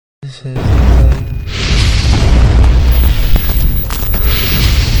This is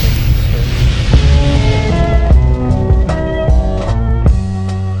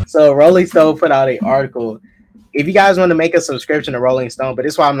So Rolling Stone put out an article. If you guys want to make a subscription to Rolling Stone, but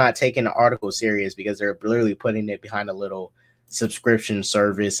this is why I'm not taking the article serious, because they're literally putting it behind a little subscription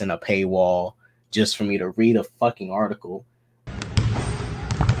service and a paywall just for me to read a fucking article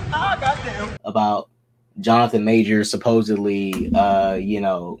about Jonathan Majors supposedly,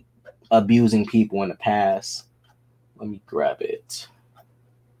 abusing people in the past. Let me grab it.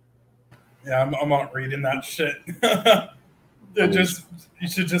 Yeah, I'm not reading that shit. You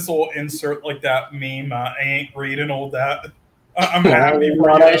should just all insert like that meme. I ain't reading all that. I'm happy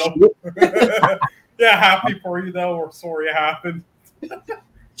for you. Yeah, happy for you though. Or sorry it happened. All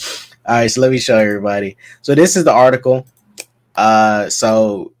right, so let me show everybody. So this is the article.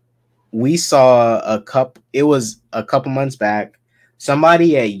 So we saw it was a couple months back.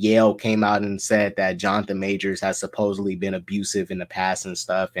 Somebody at Yale came out and said that Jonathan Majors has supposedly been abusive in the past and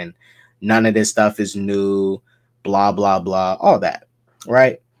stuff, and none of this stuff is new, blah, blah, blah, all that,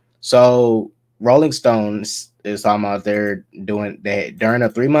 right? So Rolling Stones is talking about during a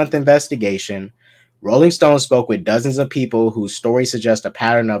 3-month investigation, Rolling Stone spoke with dozens of people whose stories suggest a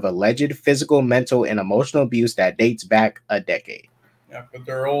pattern of alleged physical, mental, and emotional abuse that dates back a decade. Yeah, but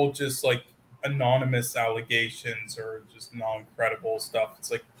they're all just like anonymous allegations or just non-credible stuff. It's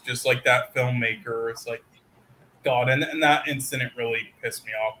like just like that filmmaker. It's like, God, and that incident really pissed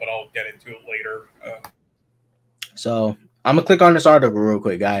me off, but I'll get into it later. So I'm gonna click on this article real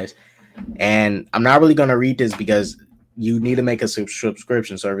quick, guys, and I'm not really gonna read this because you need to make a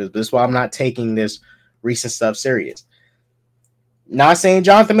subscription service. This is why I'm not taking this recent stuff serious. Not saying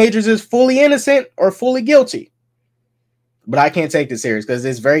Jonathan Majors is fully innocent or fully guilty, but I can't take this serious because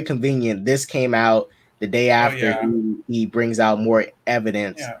it's very convenient. This came out the day after he brings out more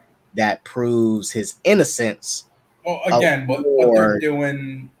evidence that proves his innocence. Well, again, what they're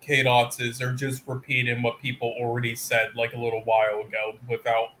doing, K-Dots, is they're just repeating what people already said like a little while ago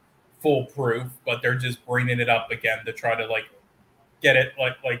without full proof, but they're just bringing it up again to try to like get it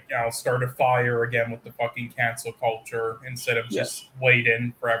start a fire again with the fucking cancel culture instead of just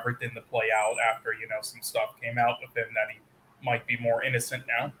waiting for everything to play out after some stuff came out with him that he might be more innocent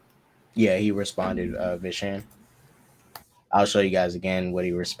now. Yeah, he responded, Vishan. I'll show you guys again what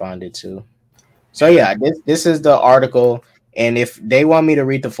he responded to. So yeah, this is the article, and if they want me to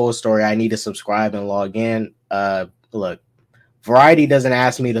read the full story, I need to subscribe and log in. Look, Variety doesn't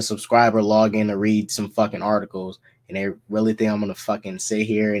ask me to subscribe or log in to read some fucking articles, and they really think I'm gonna fucking sit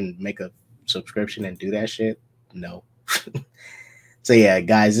here and make a subscription and do that shit? No. So yeah,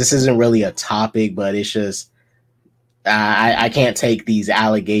 guys, this isn't really a topic, but it's just I can't take these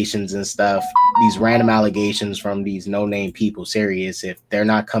allegations and stuff, these random allegations from these no-name people serious if they're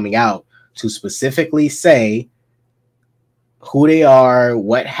not coming out to specifically say who they are,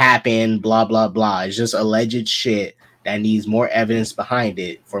 what happened, blah, blah, blah. It's just alleged shit that needs more evidence behind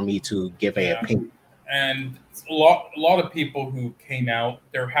it for me to give an opinion. And a lot of people who came out,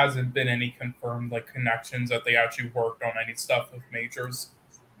 there hasn't been any confirmed like connections that they actually worked on any stuff with Majors.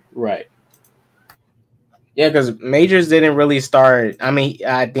 Right. Yeah, because Majors didn't really start. I mean,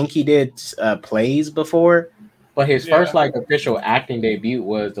 I think he did plays before, but his first like official acting debut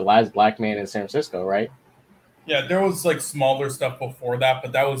was The Last Black Man in San Francisco, right? Yeah, there was like smaller stuff before that,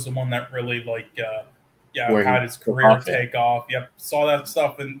 but that was the one that really had his career take off. Yep, saw that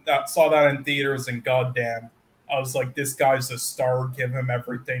stuff and saw that in theaters, and goddamn, I was like, this guy's a star. Give him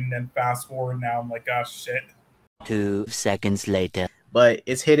everything. Then fast forward now, I'm like, oh shit. 2 seconds later. But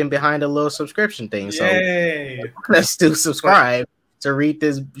it's hidden behind a little subscription thing. So Yay. let's still subscribe to read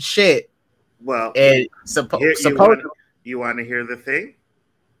this shit. Well, and you want to hear the thing?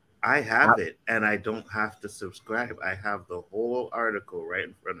 I have it, and I don't have to subscribe. I have the whole article right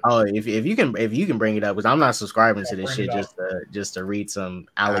in front of me. Oh, if you can bring it up, because I'm not subscribing to this shit just to read some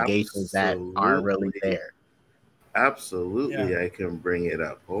allegations that aren't really there. Absolutely, I can bring it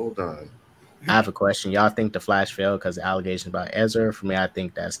up. Hold on. I have a question. Y'all think the Flash failed because of allegations about Ezra? For me, I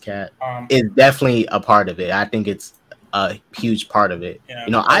think that's cat. It's definitely a part of it. I think it's a huge part of it. Yeah,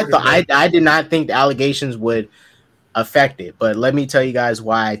 I did not think the allegations would affect it, but let me tell you guys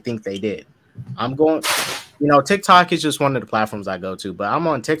why I think they did. I'm going, TikTok is just one of the platforms I go to, but I'm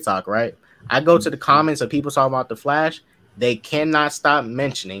on TikTok, right? I go to the comments of people talking about the Flash. They cannot stop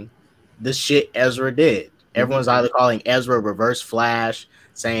mentioning the shit Ezra did. Everyone's either calling Ezra Reverse Flash,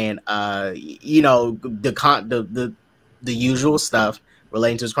 saying the usual stuff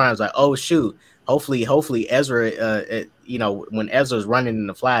relating to his crimes, like, oh shoot, hopefully Ezra when Ezra's running in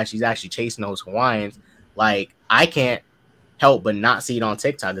the Flash, he's actually chasing those Hawaiians. Like, I can't help but not see it on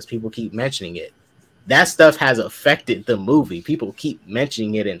TikTok because people keep mentioning it. That stuff has affected the movie. People keep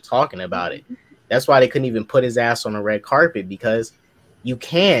mentioning it and talking about it. That's why they couldn't even put his ass on the red carpet, because you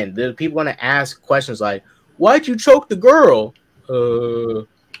can. The people going to ask questions like, "Why'd you choke the girl?"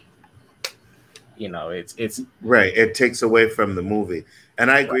 You know, it's right. It takes away from the movie, and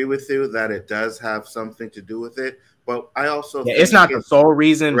I agree with you that it does have something to do with it. But I also think it's not the sole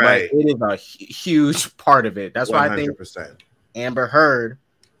reason, right. but it is a huge part of it. That's 100%. Why I think Amber Heard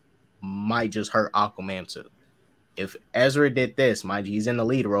might just hurt Aquaman too. If Ezra did this, mind you, he's in the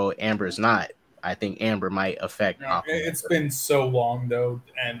lead role, Amber's not. I think Amber might affect Aquaman. It's been so long though,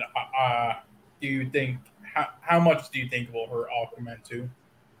 and do you think how much do you think will hurt Aquaman too?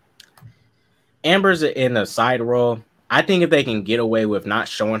 Amber's in a side role. I think if they can get away with not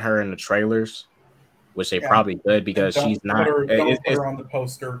showing her in the trailers, which they probably could, because she's not. Don't put her on the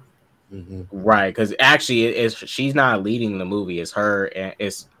poster. Mm-hmm. Right, because actually, she's not leading the movie. It's her, and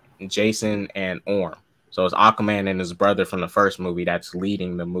it's Jason and Orm. So it's Aquaman and his brother from the first movie that's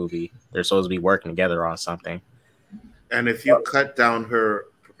leading the movie. They're supposed to be working together on something. And if you cut down her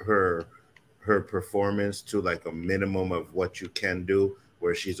performance to like a minimum of what you can do,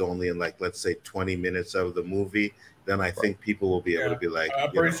 where she's only in like, let's say 20 minutes of the movie, then I think people will be able to be like,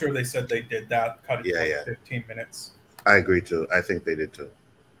 I'm pretty sure they said they did that, cut it to like 15 minutes. I agree too. I think they did too.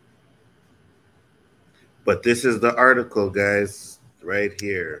 But this is the article, guys, right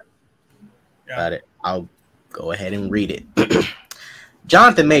here. Got it. I'll go ahead and read it.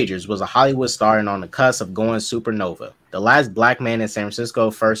 Jonathan Majors was a Hollywood star and on the cusp of going supernova. The Last Black Man in San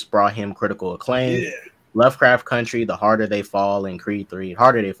Francisco first brought him critical acclaim. Yeah. Lovecraft Country, The Harder They Fall, and Creed 3.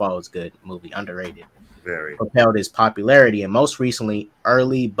 Harder They Fall is a good movie, underrated. Very. Propelled his popularity, and most recently,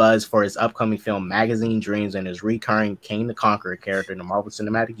 early buzz for his upcoming film Magazine Dreams and his recurring King the Conqueror character in the Marvel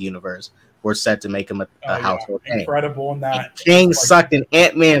Cinematic Universe were set to make him a household name. Incredible in that. King sucked in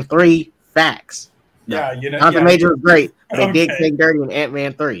Ant-Man 3. Facts. Yeah, you know. Jonathan Majors was great, but they did take dirty in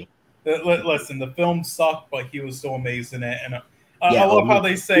Ant-Man 3. Listen, the film sucked, but he was so amazing in it. And I love how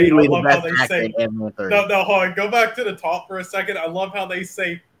they say. No, hold on. Go back to the top for a second. I love how they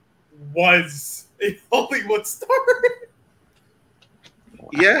say was a Hollywood star.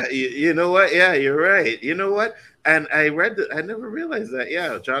 Yeah, you know what? Yeah, you're right. You know what? And I read that. I never realized that.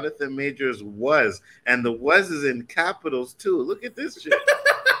 Yeah, Jonathan Majors was, and the was is in capitals too. Look at this shit.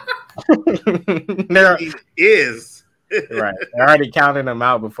 He is. Right. They're already counting them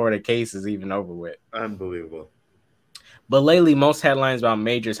out before the case is even over with. Unbelievable. But lately, most headlines about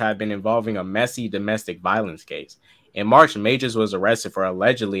Majors have been involving a messy domestic violence case. In March, Majors was arrested for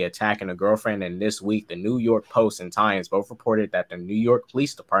allegedly attacking a girlfriend, and this week, the New York Post and Times both reported that the New York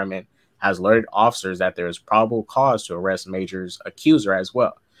Police Department has alerted officers that there is probable cause to arrest Majors' accuser as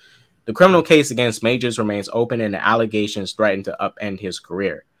well. The criminal case against Majors remains open, and the allegations threaten to upend his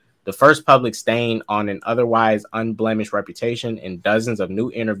career. The first public stain on an otherwise unblemished reputation in dozens of new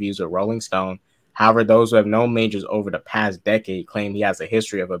interviews with Rolling Stone. However, those who have known Majors over the past decade claim he has a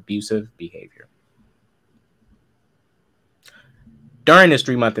history of abusive behavior. During this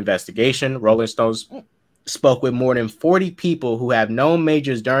 3-month investigation, Rolling Stone spoke with more than 40 people who have known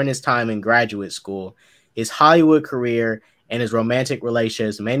Majors during his time in graduate school, his Hollywood career, and his romantic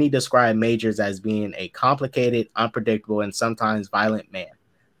relationships. Many describe Majors as being a complicated, unpredictable, and sometimes violent man.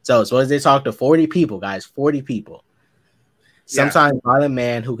 So as they talk to 40 people, guys, 40 people. Sometimes violent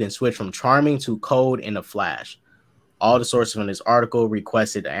man who can switch from charming to cold in a flash. All the sources from this article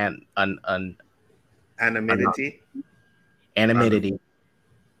requested anonymity,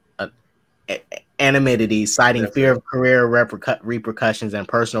 citing fear of career repercussions and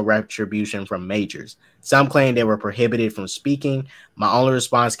personal retribution from Majors. Some claim they were prohibited from speaking. My only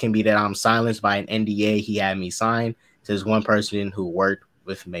response can be that I'm silenced by an NDA he had me sign, says one person who worked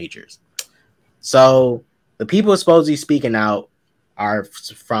with Majors. So the people supposedly speaking out are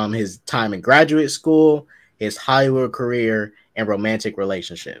from his time in graduate school, his Hollywood career, and romantic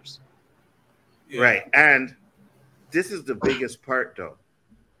relationships. Right. And this is the biggest part, though,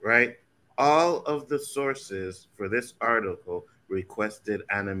 right? All of the sources for this article requested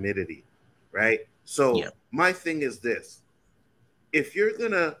anonymity, right? So my thing is this. If you're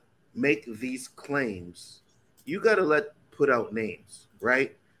going to make these claims, you got to put out names,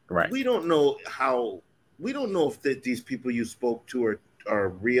 right? Right. We don't know if these people you spoke to are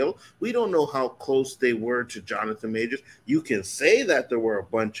real. We don't know how close they were to Jonathan Majors. You can say that there were a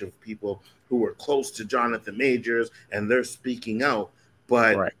bunch of people who were close to Jonathan Majors and they're speaking out,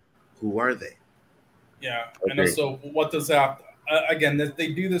 but who are they? Yeah. And also, what does that, again,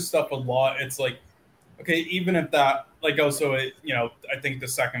 they do this stuff a lot. It's like, okay, even if that, like, also, you know, I think the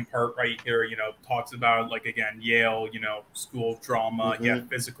second part right here, you know, talks about, like, again, Yale, you know, school drama,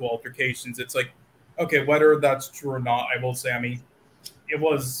 physical altercations. It's like, okay, whether that's true or not, I will say, I mean, it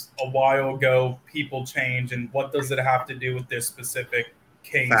was a while ago. People change, and what does it have to do with this specific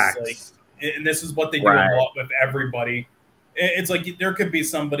case? Facts. Like, and this is what they do a lot with everybody. It's like there could be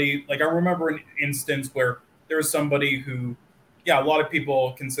somebody, like, I remember an instance where there was somebody who, yeah, a lot of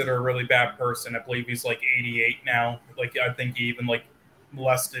people consider a really bad person. I believe he's like 88 now. Like, I think he even like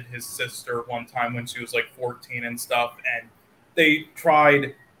molested his sister one time when she was like 14 and stuff. And they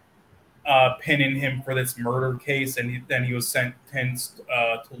tried pinning him for this murder case, and then he was sentenced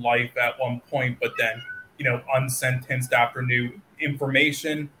to life at one point, but then, you know, unsentenced after new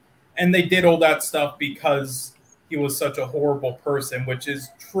information. And they did all that stuff because he was such a horrible person, which is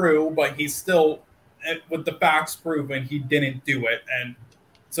true, but he's still, with the facts proven, he didn't do it. And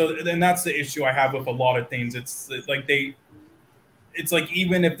so then that's the issue I have with a lot of things. It's like it's like,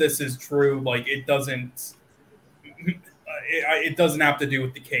 even if this is true, like, it doesn't have to do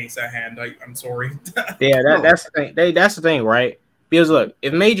with the case at hand. I'm sorry. Yeah, that's the thing. That's the thing, right? Because look,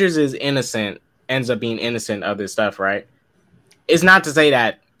 if Majors is innocent, ends up being innocent of this stuff, right? It's not to say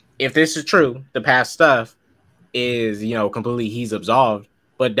that if this is true, the past stuff is, you know, completely he's absolved,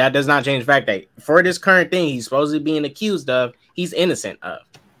 but that does not change the fact that for this current thing he's supposedly being accused of, he's innocent of.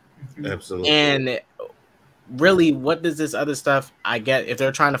 Absolutely. And really, what does this other stuff, I get if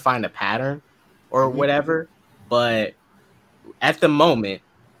they're trying to find a pattern or whatever, but at the moment,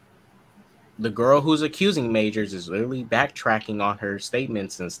 the girl who's accusing Majors is literally backtracking on her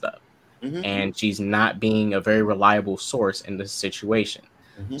statements and stuff. And she's not being a very reliable source in this situation.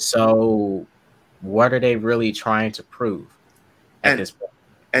 So what are they really trying to prove at this point?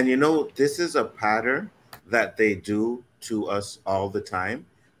 And you know, this is a pattern that they do to us all the time,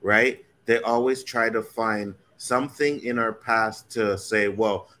 right? They always try to find something in our past to say,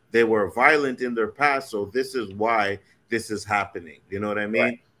 well, they were violent in their past, so this is why this is happening. You know what I mean?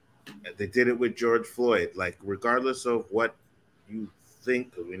 Right. They did it with George Floyd. Like, regardless of what you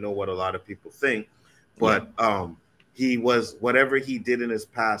think, because we know what a lot of people think, but he was, whatever he did in his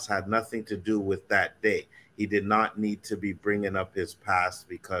past had nothing to do with that day. He did not need to be bringing up his past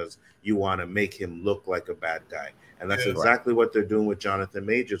because you want to make him look like a bad guy. And that's exactly what they're doing with Jonathan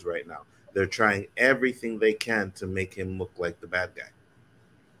Majors right now. They're trying everything they can to make him look like the bad guy.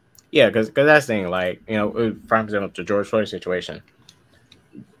 Yeah, because that's the thing, like, you know, for example, the George Floyd situation.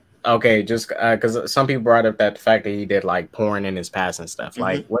 Okay, just because some people brought up that the fact that he did like porn in his past and stuff.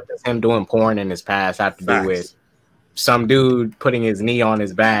 Like, what does him doing porn in his past have to do with some dude putting his knee on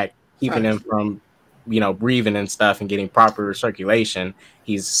his back, keeping him from, you know, breathing and stuff and getting proper circulation?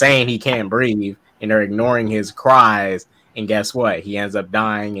 He's saying he can't breathe, and they're ignoring his cries. And guess what? He ends up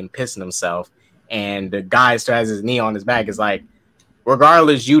dying and pissing himself. And the guy still has his knee on his back. Is like,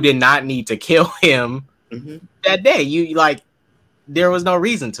 regardless, you did not need to kill him that day. You like, there was no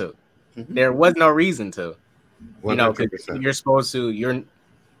reason to. There was no reason to. 100%. You know, because you're supposed to.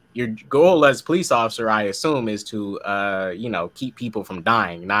 Your goal as a police officer, I assume, is to you know, keep people from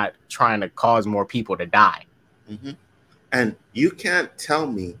dying, not trying to cause more people to die. And you can't tell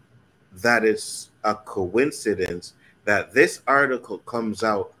me that it's a coincidence that this article comes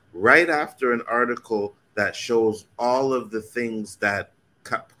out right after an article that shows all of the things that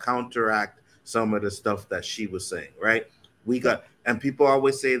counteract some of the stuff that she was saying, right? We got, and people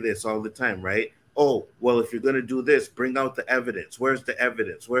always say this all the time, right? Oh, well, if you're going to do this, bring out the evidence. Where's the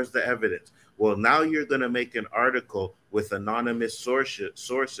evidence? Where's the evidence? Well, now you're going to make an article with anonymous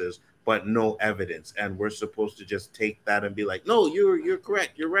sources, but no evidence. And we're supposed to just take that and be like, no, you're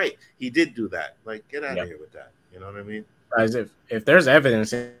correct. You're right. He did do that. Like, get out of here with that. You know what I mean? As if there's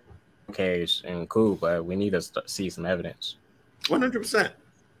evidence, okay, and cool, but we need to see some evidence. 100%.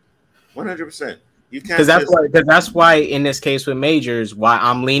 100%. You can't, because that's why in this case with Majors, why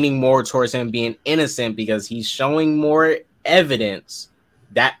I'm leaning more towards him being innocent, because he's showing more evidence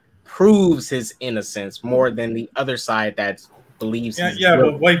that proves his innocence more than the other side that believes.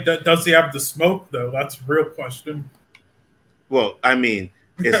 But wait, does he have the smoke though? That's the real question. Well, I mean,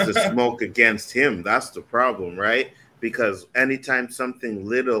 it's the smoke against him. That's the problem, right? Because anytime something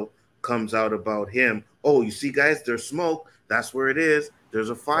little comes out about him, oh, you see, guys, there's smoke. That's where it is. There's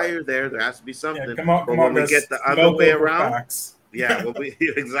a fire there. There has to be something. Yeah, come on, when we get the other way around, facts.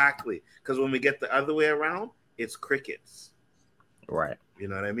 exactly. Because when we get the other way around, it's crickets. Right. You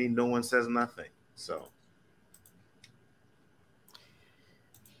know what I mean? No one says nothing. So.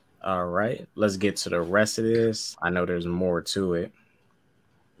 All right. Let's get to the rest of this. I know there's more to it.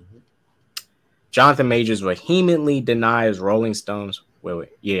 Jonathan Majors vehemently denies Rolling Stones. Wait.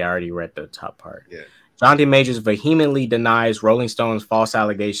 Yeah, I already read the top part. Yeah. Jonathan Majors vehemently denies Rolling Stone's false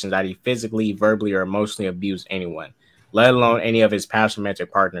allegations that he physically, verbally, or emotionally abused anyone, let alone any of his past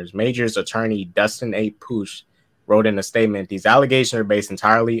romantic partners. Majors' attorney, Dustin A. Poosh, wrote in a statement, these allegations are based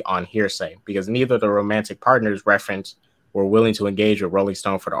entirely on hearsay because neither of the romantic partners referenced were willing to engage with Rolling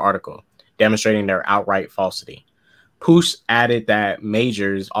Stone for the article, demonstrating their outright falsity. Poosh added that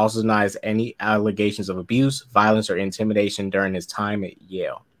Majors also denies any allegations of abuse, violence, or intimidation during his time at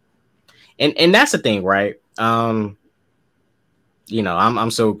Yale. And that's the thing, right? You know,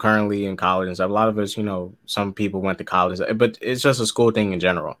 I'm still currently in college and stuff. A lot of us, you know, some people went to college, but it's just a school thing in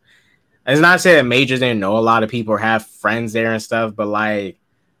general. It's not saying that Majors didn't know a lot of people or have friends there and stuff, but like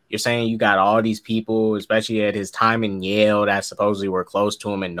you're saying, you got all these people, especially at his time in Yale, that supposedly were close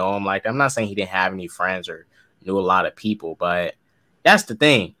to him and know him. Like, I'm not saying he didn't have any friends or knew a lot of people, but that's the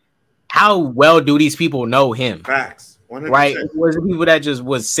thing. How well do these people know him? Facts. 100%. Right? Was it people that just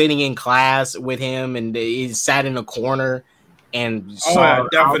was sitting in class with him and he sat in a corner and saw?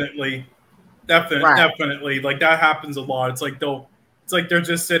 Definitely. Like that happens a lot. It's like they're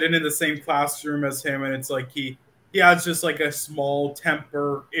just sitting in the same classroom as him, and it's like he has just like a small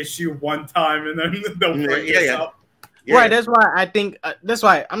temper issue one time, and then they'll bring it up. Yeah. Right. That's why I think that's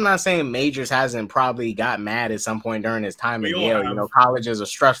why I'm not saying Majors hasn't probably got mad at some point during his time at Yale. You know, college is a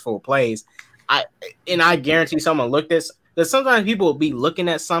stressful place. I guarantee someone looked this. That sometimes people will be looking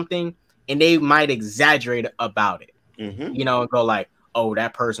at something and they might exaggerate about it. You know, and go like, "Oh,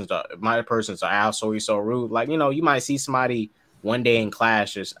 my person's an asshole. He's so rude." Like, you know, you might see somebody one day in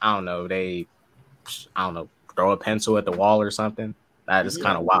class just throw a pencil at the wall or something. That is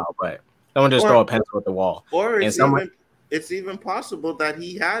kind of wild, but someone just throw a pencil at the wall. Or it's even possible that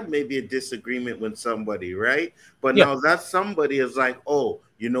he had maybe a disagreement with somebody, right? But now that somebody is like, oh,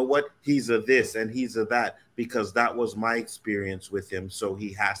 you know what? He's a this and he's a that because that was my experience with him, so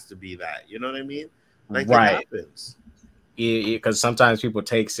he has to be that. You know what I mean? Like, it happens. Because sometimes people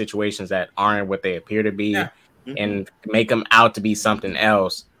take situations that aren't what they appear to be and make them out to be something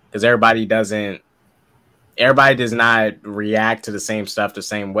else. Because everybody does not react to the same stuff the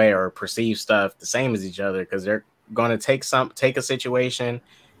same way or perceive stuff the same as each other, because they're going to take a situation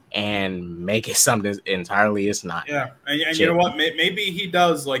and make it something entirely it's not. Yeah, and you know what? Maybe he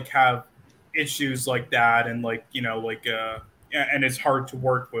does like have issues like that, and like, you know, like and it's hard to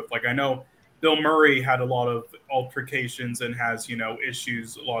work with. Like, I know Bill Murray had a lot of altercations and has, you know,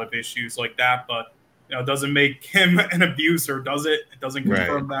 a lot of issues like that, but you know, it doesn't make him an abuser, does it? It doesn't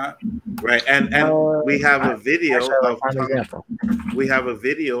confirm that. Right. And we have a video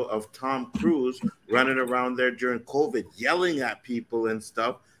of Tom Cruise running around there during COVID, yelling at people and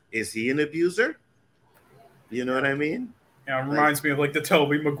stuff. Is he an abuser? You know what I mean? Yeah, it reminds me of like the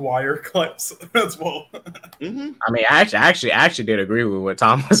Tobey Maguire clips as well. I mean, I actually did agree with what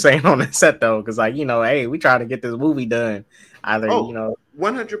Tom was saying on the set though, because like, you know, hey, we trying to get this movie done. You know,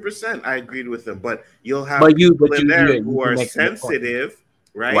 100%, I agreed with him. But you'll have people in there who are sensitive,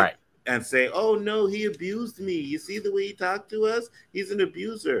 right? And say, "Oh no, he abused me. You see the way he talked to us? He's an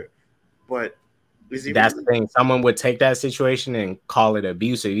abuser." But that's the thing. Someone would take that situation and call it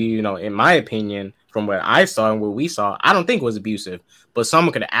abusive. You know, in my opinion, from what I saw and what we saw, I don't think it was abusive. But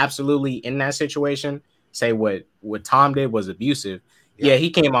someone could absolutely, in that situation, say what Tom did was abusive. Yeah, he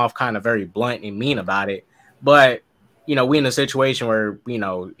came off kind of very blunt and mean about it. But you know, we're in a situation where, you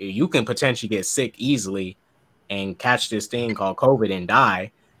know, you can potentially get sick easily and catch this thing called COVID and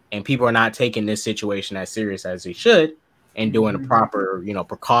die. And people are not taking this situation as serious as they should and doing the proper, you know,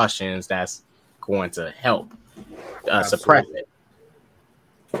 precautions that's going to help suppress it.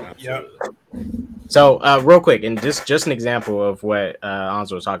 Yeah. So real quick, and just an example of what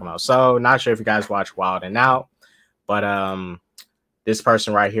Anzo was talking about. So not sure if you guys watch Wild and Out, but this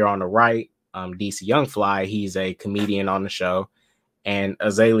person right here on the right, DC Youngfly, he's a comedian on the show, and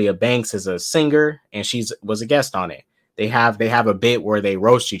Azalea Banks is a singer, and was a guest on it. They have a bit where they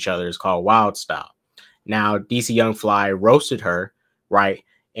roast each other. It's called Wild Style. Now DC Youngfly roasted her, right,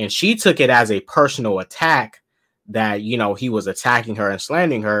 and she took it as a personal attack that, you know, he was attacking her and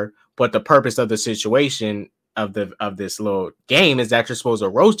slandering her. But the purpose of the situation of this little game is that you're supposed to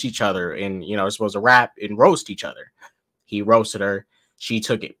roast each other, and, you know, you're supposed to rap and roast each other. He roasted her. She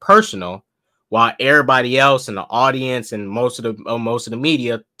took it personal, while everybody else in the audience and most of the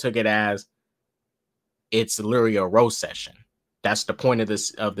media took it as it's literally a roast session. That's the point of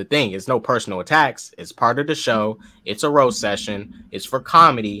the thing. It's no personal attacks. It's part of the show. It's a roast session. It's for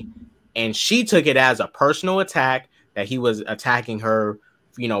comedy. And she took it as a personal attack that he was attacking her,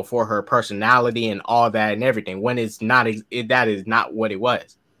 you know, for her personality and all that and everything. When it's not, that is not what it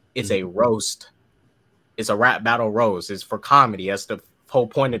was. It's a roast. It's a rap battle roast. It's for comedy. That's the whole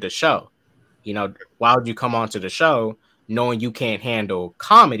point of the show. You know, why would you come onto the show knowing you can't handle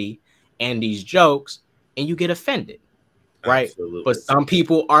comedy and these jokes and you get offended? Right? Absolutely. But some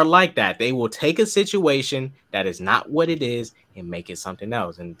people are like that. They will take a situation that is not what it is and make it something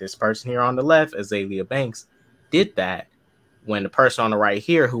else. And this person here on the left, Azalea Banks, did that when the person on the right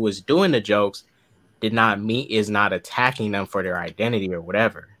here who was doing the jokes is not attacking them for their identity or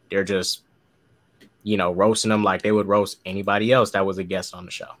whatever. They're just, you know, roasting them like they would roast anybody else that was a guest on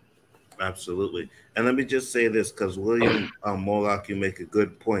the show. Absolutely. And let me just say this, because William Moloch, you make a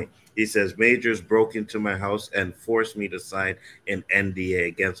good point. He says, Majors broke into my house and forced me to sign an NDA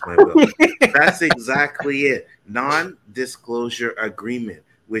against my will. That's exactly it. Non-disclosure agreement,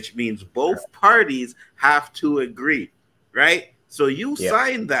 which means both parties have to agree, right? So you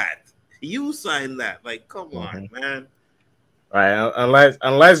signed that. You signed that. Like, come on, man. Right.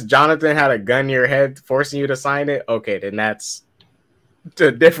 Unless Jonathan had a gun to your head forcing you to sign it, okay, then that's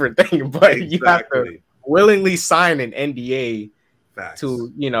a different thing. But you have to willingly sign an NDA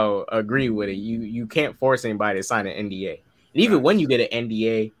to, you know, agree with it. You can't force anybody to sign an NDA. And even when you get an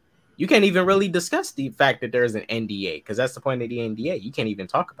NDA, you can't even really discuss the fact that there's an NDA, because that's the point of the NDA. You can't even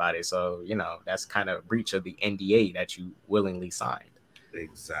talk about it. So, you know, that's kind of a breach of the NDA that you willingly signed.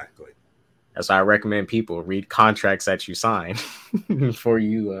 Exactly. That's why I recommend people read contracts that you sign before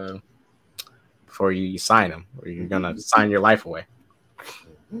you sign them, or you're gonna sign your life away.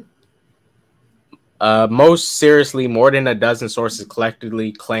 Most seriously, more than a dozen sources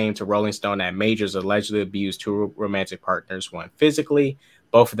collectively claim to Rolling Stone that Majors allegedly abused two romantic partners, one physically,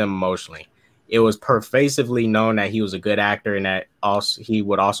 both of them emotionally. It was pervasively known that he was a good actor and that he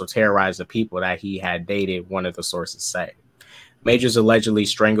would also terrorize the people that he had dated, one of the sources said. Majors allegedly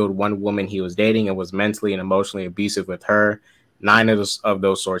strangled one woman he was dating and was mentally and emotionally abusive with her, 9 of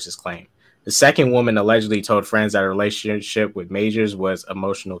those sources claim. The second woman allegedly told friends that her relationship with Majors was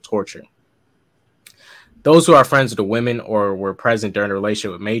emotional torture. Those who are friends of the women or were present during the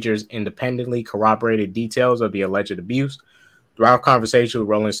relationship with Majors independently corroborated details of the alleged abuse. Throughout conversation with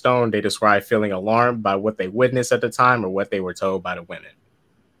Rolling Stone, they described feeling alarmed by what they witnessed at the time or what they were told by the women.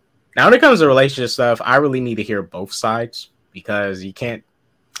 Now, when it comes to relationship stuff, I really need to hear both sides, because you can't,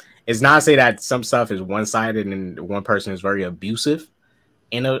 it's not to say that some stuff is one-sided and one person is very abusive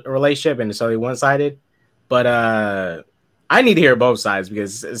in a relationship and it's only one-sided, but I need to hear both sides,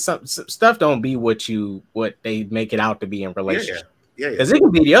 because some stuff don't be what they make it out to be in relationship. Because it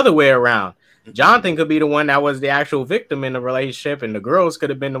can be the other way around. Jonathan could be the one that was the actual victim in the relationship, and the girls could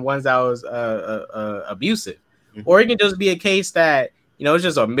have been the ones that was abusive. Or it can just be a case that, you know, it's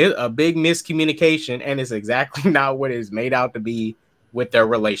just a big miscommunication, and it's exactly not what it's made out to be with their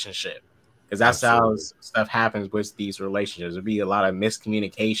relationship. Because that's how stuff happens with these relationships. There'll be a lot of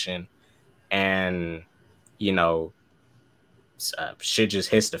miscommunication, and, you know, shit just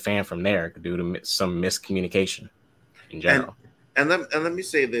hits the fan from there due to some miscommunication in general. And let me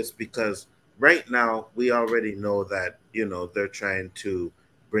say this, because right now we already know that, you know, they're trying to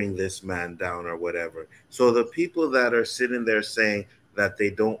bring this man down or whatever. So the people that are sitting there saying that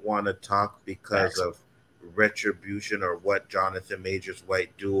they don't want to talk because of retribution or what Jonathan Majors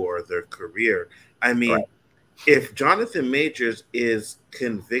might do or their career. I mean, if Jonathan Majors is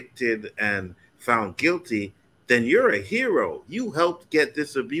convicted and found guilty, then you're a hero. You helped get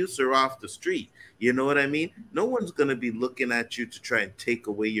this abuser off the street. You know what I mean? No one's going to be looking at you to try and take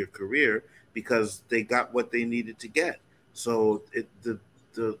away your career because they got what they needed to get. So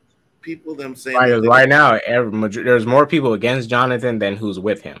the people them saying right now, there's more people against Jonathan than who's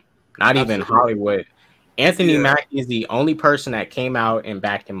with him. Not even Hollywood. Anthony Mackie is the only person that came out and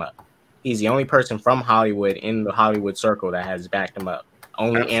backed him up. He's the only person from Hollywood in the Hollywood circle that has backed him up.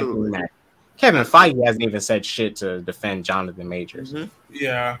 Only Anthony Mackie. Kevin Feige hasn't even said shit to defend Jonathan Majors.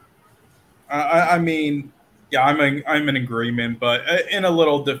 Yeah, I mean, yeah, I'm in agreement, but in a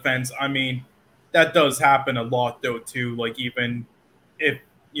little defense, I mean, that does happen a lot though too. Like, even if,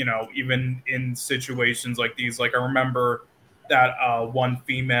 you know, even in situations like these, like I remember that one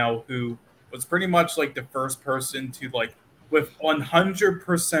female who was pretty much like the first person to, like, with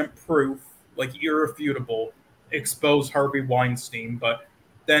 100% proof, like irrefutable, expose Harvey Weinstein, but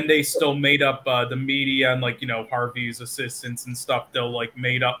then they still made up the media and, like, you know, Harvey's assistants and stuff. They'll, like,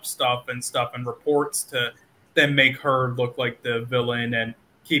 made up stuff and reports to then make her look like the villain and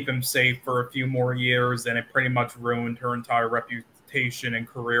keep him safe for a few more years. And it pretty much ruined her entire reputation and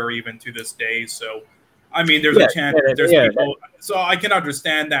career even to this day. So, I mean, there's a chance there's people. So I can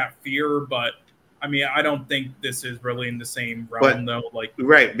understand that fear, but I mean, I don't think this is really in the same realm, though. Like,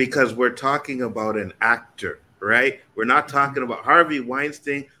 right, because we're talking about an actor, right? We're not talking about Harvey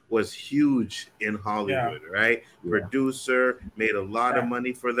Weinstein was huge in Hollywood, right? Producer, made a lot of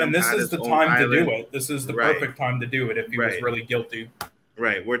money for them. And this is the time to do it. This is the perfect time to do it if he was really guilty.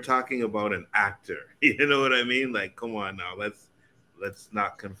 Right. We're talking about an actor. You know what I mean? Like, come on now. Let's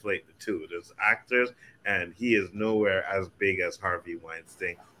not conflate the two. There's actors, and he is nowhere as big as Harvey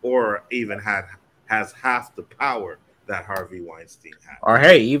Weinstein, or even has half the power that Harvey Weinstein had. Or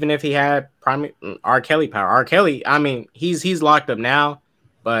hey, even if he had R. Kelly power, R. Kelly, I mean, he's locked up now,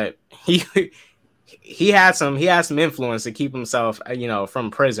 but he had some influence to keep himself,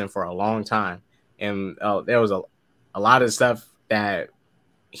 from prison for a long time, and there was a lot of stuff that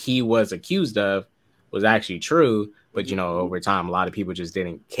he was accused of was actually true, but over time, a lot of people just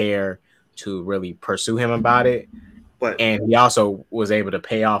didn't care to really pursue him about it. And he also was able to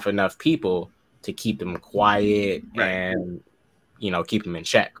pay off enough people to keep them quiet and keep them in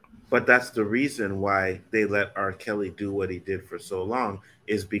check. But that's the reason why they let R. Kelly do what he did for so long,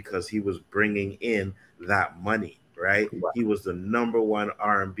 is because he was bringing in that money, right? He was the #1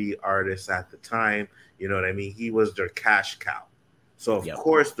 R&B artist at the time. You know what I mean? He was their cash cow. So of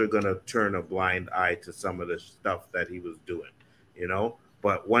course they're gonna turn a blind eye to some of the stuff that he was doing,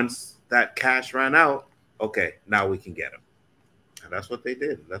 But once that cash ran out, okay, now we can get him, and that's what they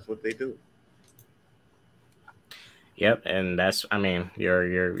did. That's what they do. Yep, and that's, I mean,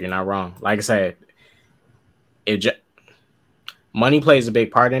 you're not wrong. Like I said, money plays a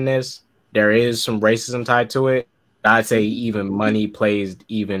big part in this. There is some racism tied to it. I'd say even money plays,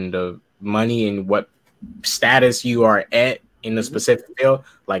 even the money and what status you are at in the specific field.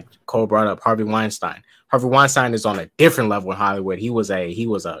 Like Cole brought up Harvey Weinstein. Harvey Weinstein is on a different level in Hollywood. He was a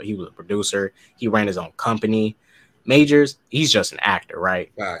producer. He ran his own company. Majors, he's just an actor,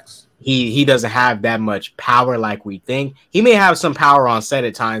 right? Facts. He doesn't have that much power like we think. He may have some power on set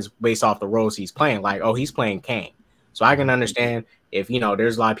at times based off the roles he's playing. Like, he's playing Kane. So I can understand if,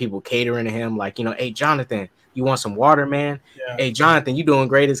 there's a lot of people catering to him. Like, hey, Jonathan, you want some water, man? Yeah. Hey, Jonathan, you doing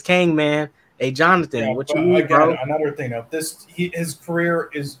great as Kane, man. Hey, Jonathan, what you need, bro? Another thing of this, his career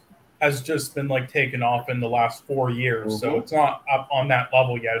has just been like taken off in the last 4 years. So it's not up on that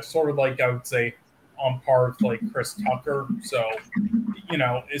level yet. It's sort of like, I would say, on par with like Chris Tucker. So,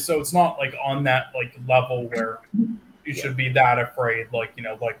 so it's not like on that like level where you should be that afraid, like,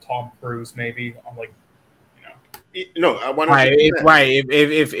 like Tom Cruise, maybe. I'm like, no, I want to right.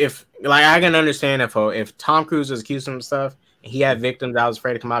 If like, I can understand if Tom Cruise was accused of some stuff and he had victims that was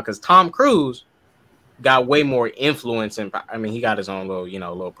afraid to come out, because Tom Cruise got way more influence, and I mean, he got his own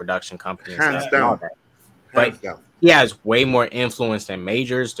little production company. Hands down. But he has way more influence than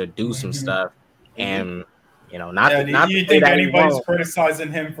Majors to do some stuff. And not you think anybody's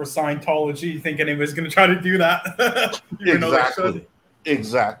criticizing him for Scientology? You think anybody's going to try to do that?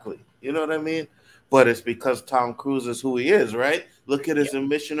 Exactly. You know what I mean? But it's because Tom Cruise is who he is, right? Look at his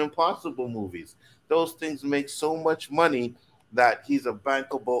Mission Impossible movies. Those things make so much money that he's a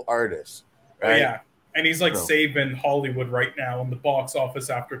bankable artist, right? Yeah, and he's like saving Hollywood right now in the box office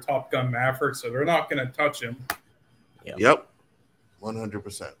after Top Gun Maverick, so they're not going to touch him. Yep,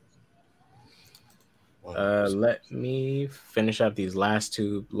 100%. Let me finish up these last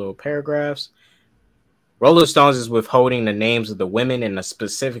two little paragraphs. Rolling Stones is withholding the names of the women and the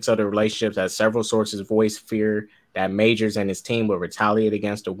specifics of the relationships, as several sources voice fear that Majors and his team will retaliate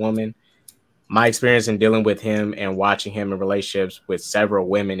against a woman. My experience in dealing with him and watching him in relationships with several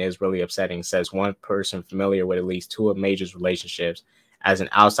women is really upsetting, says one person familiar with at least two of Majors' relationships. As an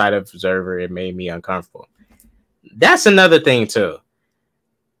outside observer, it made me uncomfortable. That's another thing, too.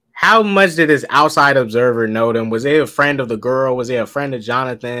 How much did this outside observer know them? Was they a friend of the girl? Was they a friend of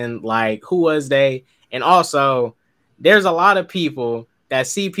Jonathan? Like, who was they? And also, there's a lot of people that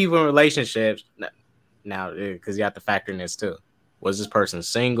see people in relationships now, because you have to factor in this too. Was this person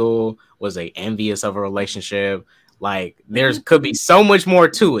single? Was they envious of a relationship? Like, there's could be so much more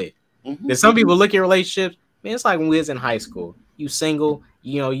to it. Because some people look at relationships, man, it's like when we was in high school. You single,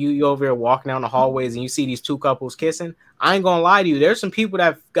 you over here walking down the hallways and you see these two couples kissing. I ain't gonna lie to you. There's some people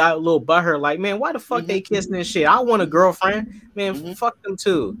that got a little butthurt, like, man, why the fuck they kissing and shit? I want a girlfriend, man. Fuck them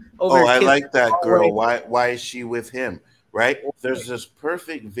too. I like that girl. Why is she with him? Right? There's this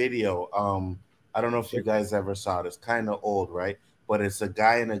perfect video. I don't know if you guys ever saw it. It's kind of old, right? But it's a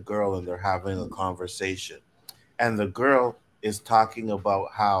guy and a girl, and they're having a conversation, and the girl is talking about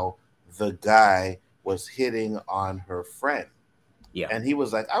how the guy was hitting on her friend. Yeah. And he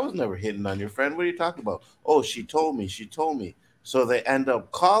was like, I was never hitting on your friend. What are you talking about? Oh, she told me. So they end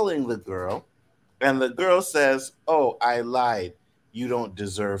up calling the girl, and the girl says, oh, I lied. You don't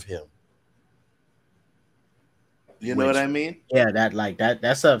deserve him. You know what I mean? Yeah,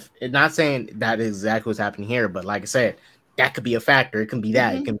 that's a not saying that is exactly what's happening here, but like I said, that could be a factor. It can be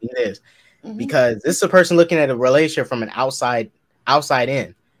that, it can be this. Because this is a person looking at a relationship from an outside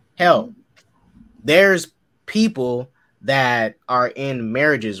in. Hell, there's people that are in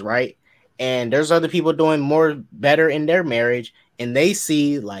marriages, right? And there's other people doing more better in their marriage, and they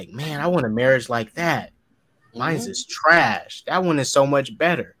see like, man, I want a marriage like that. Mine's is trash. That one is so much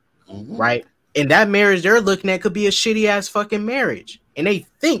better, right? And that marriage they're looking at could be a shitty ass fucking marriage, and they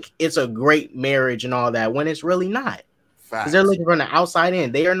think it's a great marriage and all that when it's really not. Because they're looking from the outside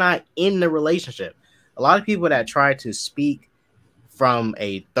in. They are not in the relationship. A lot of people that try to speak from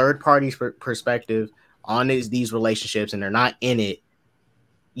a third party's perspective on these relationships and they're not in it,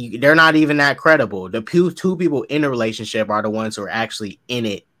 they're not even that credible. The two people in a relationship are the ones who are actually in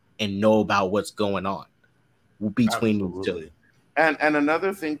it and know about what's going on between the two. And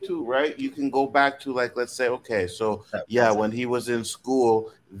another thing too, right? You can go back to, like, let's say, okay, so yeah, when he was in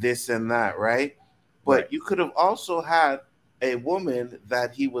school, this and that, right? But you could have also had a woman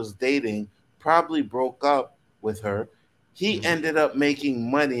that he was dating, probably broke up with her. He ended up making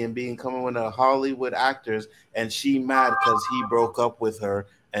money and becoming one of the Hollywood actors, and she mad because he broke up with her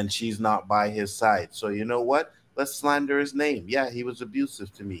and she's not by his side. So you know what? Let's slander his name. Yeah, he was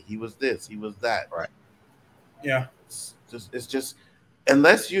abusive to me. He was this. He was that. Right. Yeah. It's just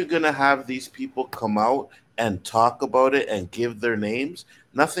unless you're gonna have these people come out and talk about it and give their names.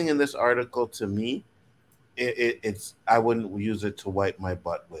 Nothing in this article to me. It's I wouldn't use it to wipe my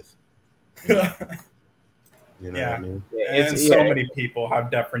butt with. You know what I mean? And so many people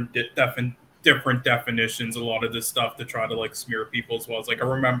have different definitions. A lot of this stuff to try to like smear people as well. It's like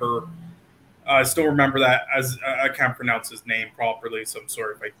I still remember that, as I can't pronounce his name properly, so I'm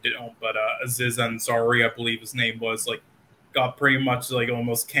sorry if I don't. But Aziz Ansari, I believe his name was, like, got pretty much like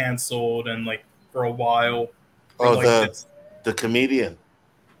almost canceled and like for a while. Oh, like the comedian.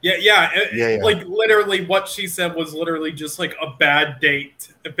 Yeah. Like literally what she said was literally just like a bad date.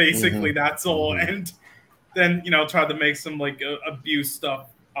 Basically, that's all. And then, tried to make some like abuse stuff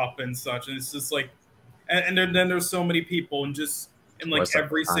up and such. And it's just like, and then there's so many people and just in like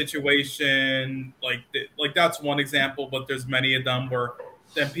every situation, like that's one example, but there's many of them where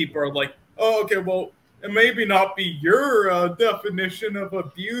then people are like, oh, okay, well, it maybe not be your definition of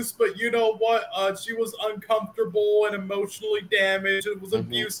abuse, but you know what? She was uncomfortable and emotionally damaged. It was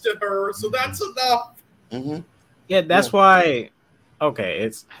abuse to her, so that's enough. Yeah, that's why. Okay,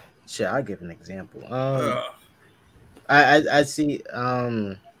 it's shit. I'll give an example. I see.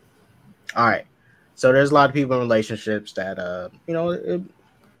 All right. So there's a lot of people in relationships that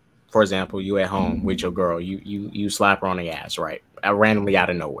for example, you at home with your girl, you slap her on the ass, right? Randomly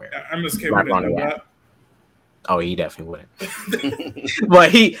out of nowhere. I'm just kidding about that. Oh, he definitely wouldn't.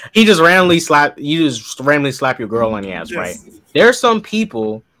 But he just randomly slap your girl on the ass, right? There's some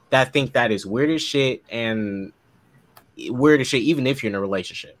people that think that is weird as shit, even if you're in a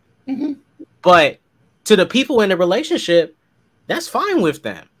relationship. But to the people in the relationship, that's fine with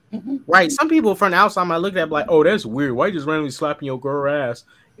them. Right? Some people from the outside might look at it like, oh, that's weird. Why you just randomly slapping your girl ass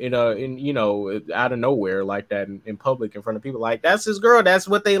out of nowhere like that in public in front of people? Like, that's his girl. That's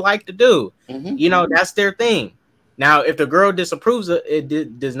what they like to do. That's their thing. Now, if the girl disapproves of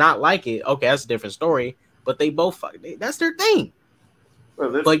it, does not like it, okay, that's a different story. But they both that's their thing.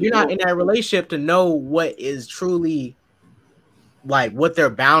 Well, but you're not in that relationship to know what is truly, like, what their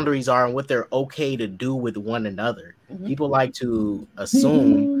boundaries are and what they're okay to do with one another. People like to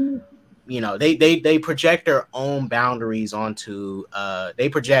assume, they project their own boundaries onto, they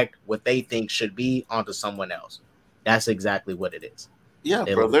project what they think should be onto someone else. That's exactly what it is. Yeah,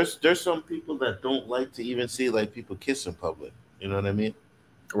 bro. There's some people that don't like to even see like people kiss in public. You know what I mean?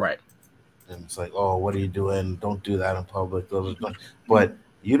 Right. And it's like, oh, what are you doing? Don't do that in public. But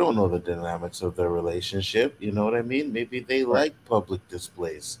you don't know the dynamics of their relationship. You know what I mean? Maybe they like public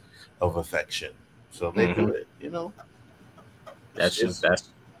displays of affection, so they do it. That's just a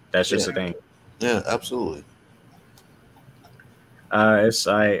thing. Yeah, absolutely. It's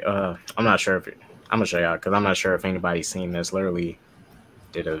I'm not sure if I'm gonna show y'all because I'm not sure if anybody's seen this. Literally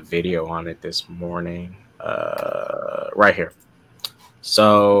did a video on it this morning. Right here.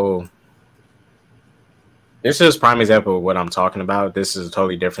 So this is a prime example of what I'm talking about. This is a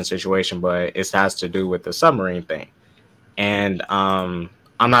totally different situation, but it has to do with the submarine thing. And I'm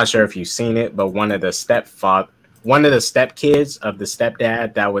not sure if you've seen it, but one of the stepkids of the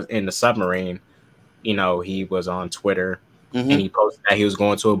stepdad that was in the submarine, he was on Twitter and he posted that he was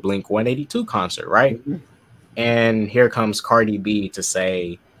going to a Blink-182 concert, right? And here comes Cardi B to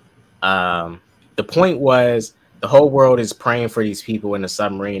say, the point was The whole world is praying for these people in the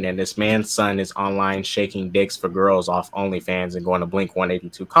submarine, and this man's son is online shaking dicks for girls off OnlyFans and going to Blink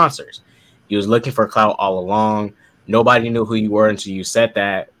 182 concerts. He was looking for clout all along. Nobody knew who you were until you said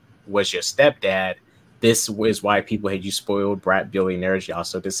that was your stepdad. This is why people hate you, spoiled brat billionaires. Y'all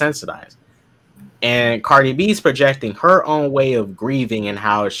so desensitized. And Cardi B's projecting her own way of grieving and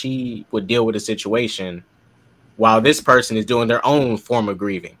how she would deal with a situation, while this person is doing their own form of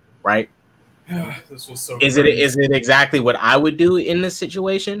grieving, right? This was so is it exactly what I would do in this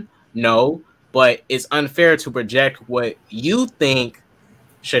situation? No, but it's unfair to project what you think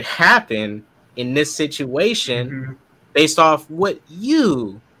should happen in this situation based off what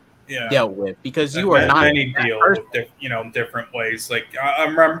you dealt with, because you are not many deal with different ways. Like I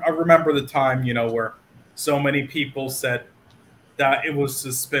remember the time where so many people said that it was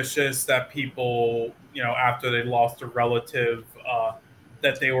suspicious that people after they lost a relative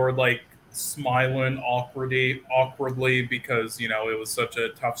that they were like smiling awkwardly because it was such a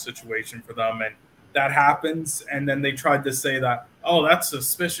tough situation for them, and that happens. And then they tried to say that, oh, that's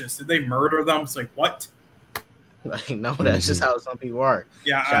suspicious, did they murder them? It's like, what? Like, no, that's just how some people are.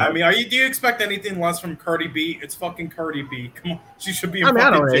 Yeah, I mean, do you expect anything less from Cardi B? It's fucking Cardi B. Come on, she should be. I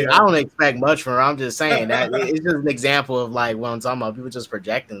don't expect much from her. I'm just saying that it's just an example of like what I'm talking about. People just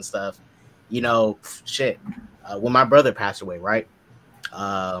projecting stuff. Shit. When my brother passed away, right?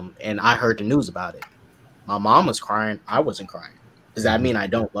 And I heard the news about it. My mom was crying. I wasn't crying. Does that mean I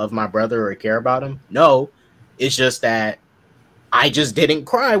don't love my brother or care about him? No. It's just that I just didn't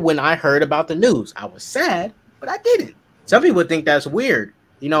cry when I heard about the news. I was sad, but I didn't. Some people think that's weird.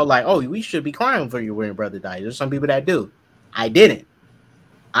 Like, oh, we should be crying for you when your brother died. There's some people that do. I didn't.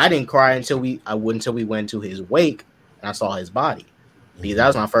 I didn't cry until we went to his wake and I saw his body. Because that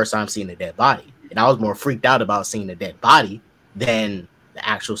was my first time seeing a dead body. And I was more freaked out about seeing a dead body than the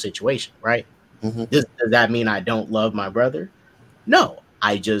actual situation, right? Does that mean I don't love my brother? No.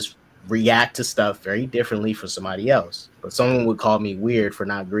 I just react to stuff very differently for somebody else. But someone would call me weird for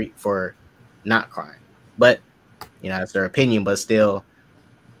not crying. But it's their opinion, but still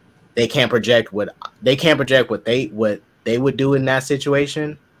they can't project what they would do in that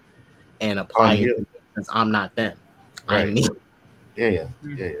situation and apply it, because I'm not them. Right. I'm me. Yeah.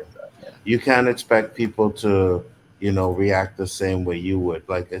 You can't expect people to react the same way you would.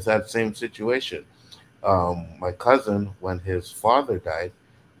 Like, it's that same situation. My cousin, when his father died,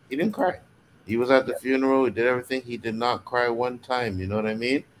 he didn't cry. He was at the funeral. He did everything. He did not cry one time. You know what I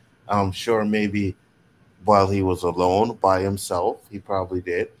mean? I'm sure maybe while he was alone by himself, he probably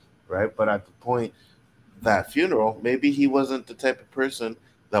did, right? But at the point, that funeral, maybe he wasn't the type of person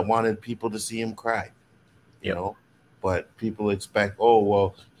that wanted people to see him cry, you know? But people expect, oh,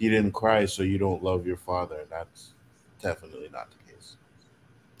 well, he didn't cry, so you don't love your father. And that's definitely not the case.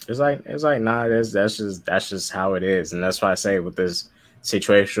 It's like nah, that's just how it is. And that's why I say with this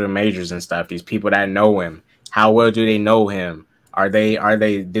situation with Majors and stuff, these people that know him, how well do they know him?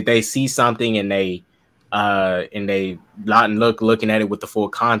 Did they see something and they not looking at it with the full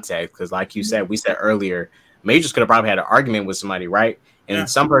context? Because like you said, we said earlier, Majors could have probably had an argument with somebody, right? And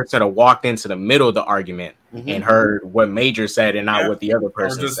some person could have walked into the middle of the argument and heard what Major said and not what the other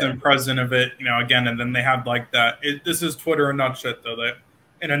person said. Or just in present of it, again, and then they have like that. This is Twitter in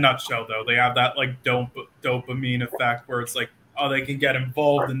a nutshell, though. They have that like dopamine effect where it's like, oh, they can get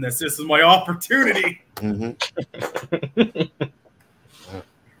involved in this. This is my opportunity.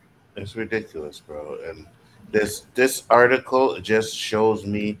 It's ridiculous, bro. And this article just shows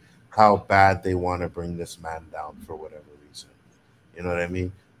me how bad they want to bring this man down for whatever reason. You know what I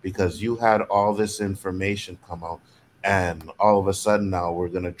mean? Because you had all this information come out, and all of a sudden now we're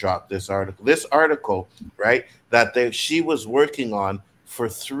going to drop this article. This article, right, that she was working on for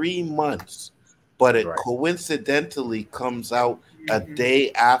 3 months, but it coincidentally comes out a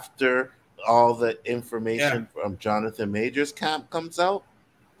day after all the information from Jonathan Majors' camp comes out.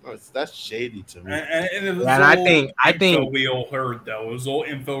 That's shady to me. And I think we all heard, though. It was all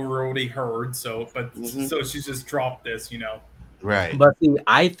info we already heard. So she just dropped this, Right. But see,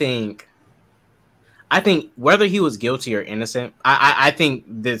 I think whether he was guilty or innocent, I think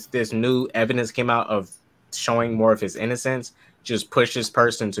this new evidence came out of showing more of his innocence. Just push this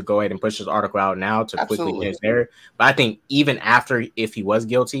person to go ahead and push this article out now to quickly get there. But I think even after, if he was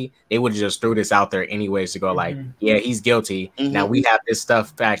guilty, they would have just threw this out there anyways to go like, yeah, he's guilty. Now we have this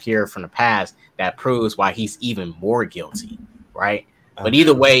stuff back here from the past that proves why he's even more guilty, right? But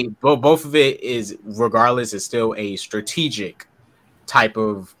either way, both of it is, regardless, is still a strategic type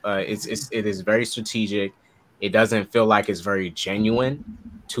of. It is very strategic. It doesn't feel like it's very genuine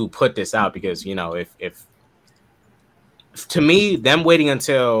to put this out because if to me, them waiting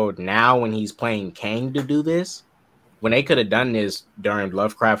until now when he's playing Kang to do this when they could have done this during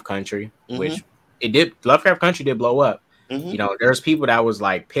Lovecraft Country, which it did. Lovecraft Country did blow up. You know, there's people that was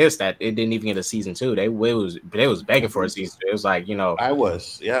like pissed that it didn't even get a season 2. They was begging for a season 2. It was like, you know, I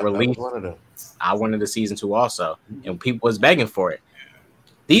was one of them. I wanted a season 2 also, and people was begging for it.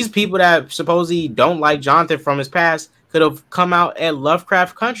 These people that supposedly don't like Jonathan from his past could have come out at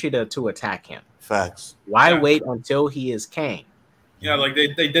Lovecraft Country to attack him. Facts. Why wait until he is king? Yeah, like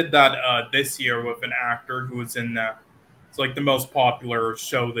they did that this year with an actor who was in it's like the most popular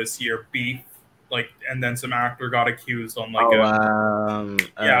show this year, Beef. Like, and then some actor got accused on like and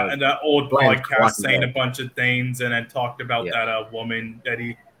that old podcast saying a bunch of things, and then talked about that woman that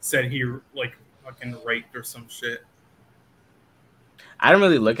he said he like fucking raped or some shit. I don't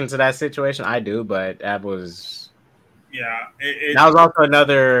really look into that situation. I do, but that was that was also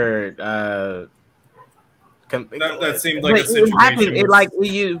another that seemed like a situation. It like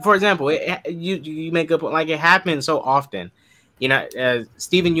you, for example, you make up like it happens so often. You know,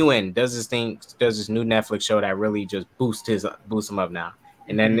 Steven Yeun does this new Netflix show that really just boosts him up now.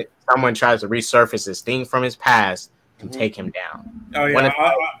 And then someone tries to resurface this thing from his past to take him down. Oh yeah,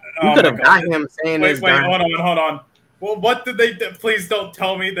 you could have got him saying this. Wait, hold on. Well, what did they? Please don't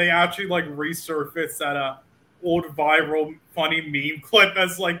tell me they actually like resurfaced that old viral funny meme clip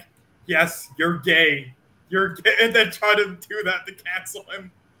as like, yes, you're gay, and then try to do that to cancel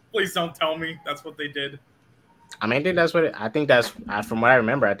him. Please don't tell me that's what they did. I mean, I think that's from what I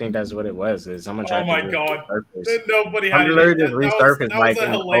remember. I think that's what it was. Is someone tried? Oh my god! Nobody had it. That was a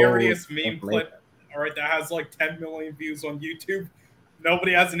hilarious meme clip. All right, that has like 10 million views on YouTube.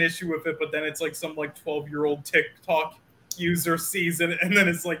 Nobody has an issue with it, but then it's like some like 12-year-old TikTok user sees it, and then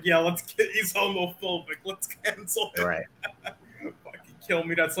it's like, yeah, he's homophobic. Let's cancel him. Right? Fucking kill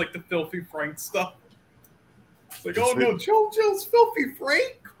me. That's like the Filthy Frank stuff. It's like, oh no, JoJo's Filthy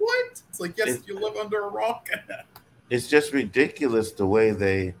Frank. What? It's like, yes, you live under a rock. It's just ridiculous the way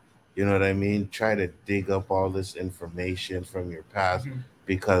they, you know what I mean, try to dig up all this information from your past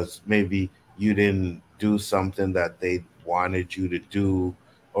because maybe you didn't do something that they wanted you to do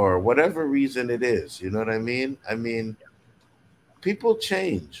or whatever reason it is. You know what I mean? I mean, people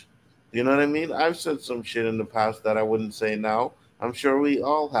change. You know what I mean? I've said some shit in the past that I wouldn't say now. I'm sure we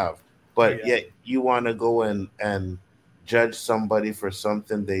all have. But yet you want to go and judge somebody for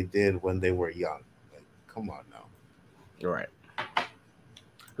something they did when they were young. Like, come on now. You're right.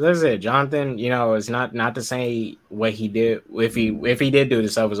 As I said, Jonathan, you know, it's not to say what he did. If he did do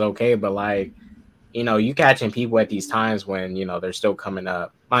this stuff was okay, but like, you know, you catching people at these times when, you know, they're still coming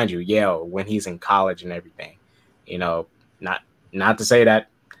up. Mind you, Yale, when he's in college and everything. You know, not to say that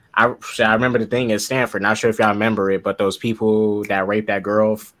I remember the thing at Stanford. Not sure if y'all remember it, but those people that raped that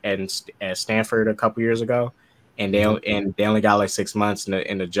girl at Stanford a couple years ago, and they only got like 6 months,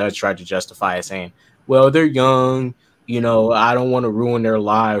 and the judge tried to justify it, saying, "Well, they're young, you know, I don't want to ruin their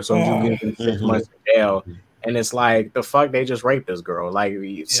lives, so I'm just giving them 6 months in jail." And it's like, the fuck, they just raped this girl, like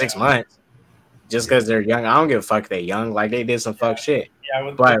 6 months, just because they're young. I don't give a fuck they young, like they did some fuck shit. Yeah,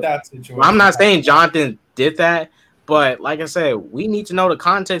 with that situation, I'm not saying Jonathan did that. But like I said, we need to know the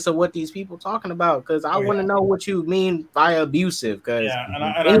context of what these people talking about, because I want to know what you mean by abusive. Because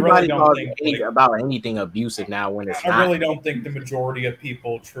I really don't think about anything abusive now when it's I really don't think the majority of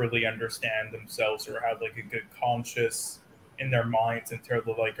people truly understand themselves or have like a good conscience in their minds until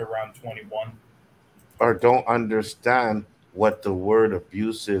they're like around 21, or don't understand what the word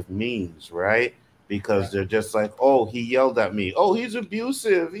abusive means, right? Because they're just like, oh, he yelled at me. Oh, he's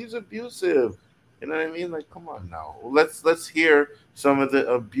abusive. He's abusive. You know what I mean? Like, come on now. Let's hear some of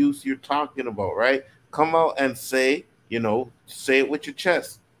the abuse you're talking about, right? Come out and say, you know, say it with your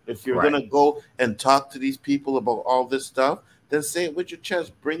chest. If you're going to go and talk to these people about all this stuff, then say it with your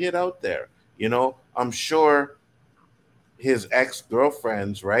chest. Bring it out there. You know, I'm sure his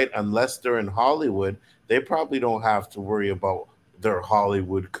ex-girlfriends, right, unless they're in Hollywood, they probably don't have to worry about their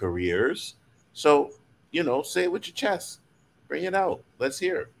Hollywood careers. So, you know, say it with your chest. Bring it out. Let's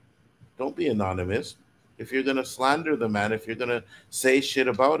hear it. Don't be anonymous. If you're going to slander the man, if you're going to say shit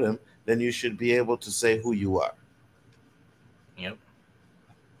about him, then you should be able to say who you are. Yep.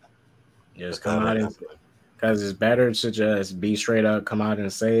 Just come out and, because it's better to just be straight up, come out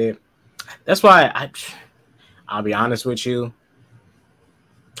and say it. That's why I'll be honest with you.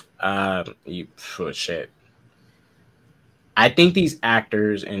 Shit. I think these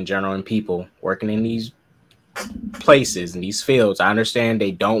actors in general and people working in these places in these fields, I understand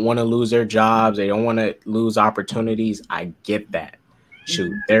they don't want to lose their jobs, they don't want to lose opportunities. I get that.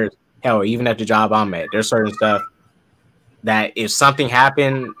 Shoot, there's hell, even at the job I'm at, there's certain stuff that if something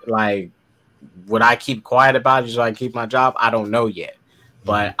happened, like, would I keep quiet about it so I keep my job? I don't know yet,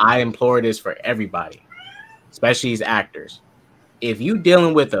 but I implore this for everybody. especially these actors. If you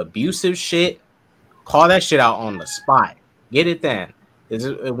dealing with abusive shit, call that shit out on the spot. Get it then. This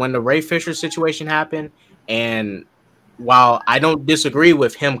is when the Ray Fisher situation happened, and while I don't disagree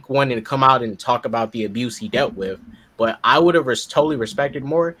with him wanting to come out and talk about the abuse he dealt with, but I would have totally respected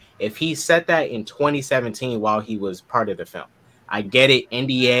more if he said that in 2017 while he was part of the film. I get it,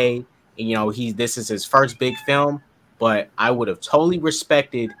 NDA, you know, this is his first big film, but I would have totally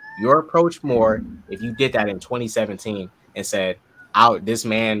respected your approach more if you did that in 2017 and said, "Out, this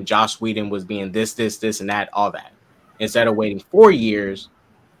man Joss Whedon was being this, and that, all that," instead of waiting 4 years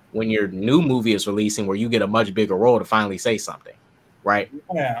when your new movie is releasing, where you get a much bigger role to finally say something, right?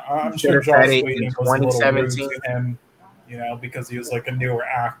 Yeah, I'm sure Joss Whedon was a little rude to him, you know, because he was like a newer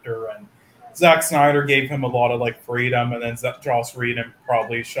actor, and Zack Snyder gave him a lot of like freedom, and then Joss Whedon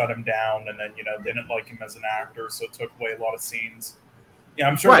probably shut him down, and then, you know, didn't like him as an actor, so it took away a lot of scenes. Yeah,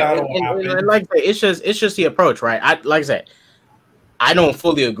 I'm sure that'll happen. And like it's just the approach, right? Like I said, I don't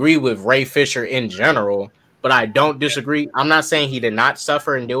fully agree with Ray Fisher in general, but I don't disagree. I'm not saying he did not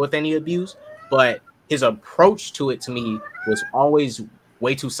suffer and deal with any abuse, but his approach to it to me was always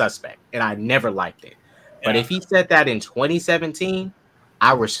way too suspect, and I never liked it. But if he said that in 2017,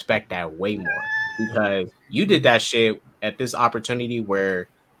 I respect that way more, because you did that shit at this opportunity where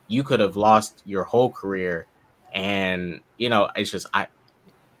you could have lost your whole career, and you know, it's just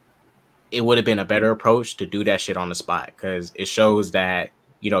it would have been a better approach to do that shit on the spot, because it shows that,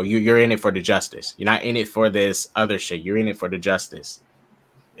 you know, you're in it for the justice. You're not in it for this other shit. You're in it for the justice.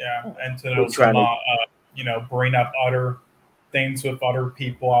 Yeah, and to also not, you know, bring up other things with other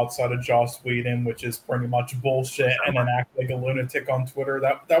people outside of Joss Whedon, which is pretty much bullshit, and then act like a lunatic on Twitter.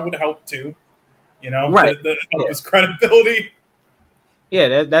 That would help too, you know, right? Help his credibility.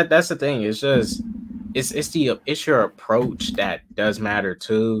 Yeah, that's the thing. It's just it's your approach that does matter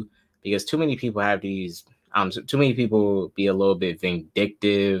too, because too many people have these. Too many people be a little bit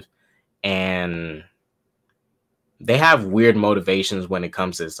vindictive, and they have weird motivations when it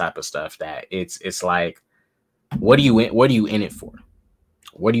comes to this type of stuff. That it's like, what are you in it for?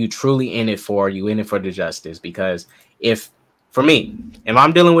 What are you truly in it for? Are you in it for the justice? Because if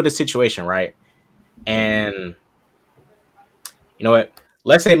I'm dealing with a situation, right, and you know what,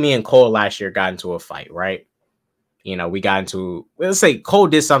 let's say me and Cole last year got into a fight, right? You know, let's say Cole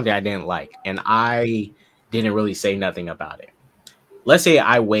did something I didn't like, and I didn't really say nothing about it. Let's say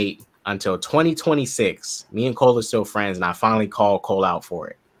I wait until 2026, me and Cole are still friends, and I finally call Cole out for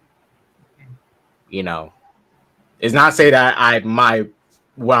it. You know, it's not say that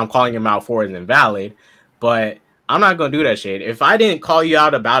what I'm calling him out for is invalid, but I'm not gonna do that shit. If I didn't call you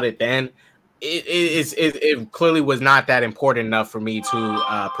out about it then, it clearly was not that important enough for me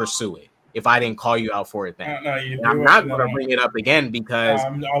to pursue it. If I didn't call you out for it then, I'm not going to bring it up again, because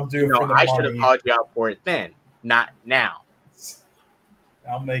I should have called you out for it then, not now.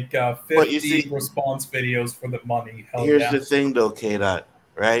 I'll make 50 response videos for the money. Here's the thing, though, K-Dot,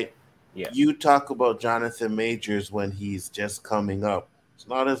 right? Yeah. You talk about Jonathan Majors when he's just coming up. It's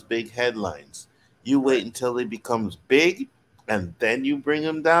not as big headlines. You wait until he becomes big, and then you bring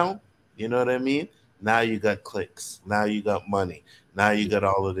him down. You know what I mean? Now you got clicks. Now you got money. Now you got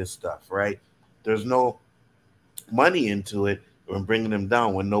all of this stuff, right? There's no money into it when bringing him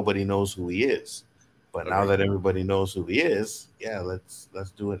down when nobody knows who he is. But now that everybody knows who he is, yeah, let's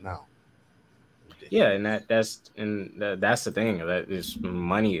do it now. Yeah, and that's the thing. That is,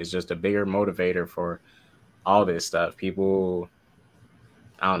 money is just a bigger motivator for all this stuff. People,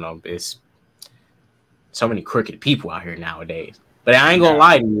 I don't know, it's so many crooked people out here nowadays. But I ain't gonna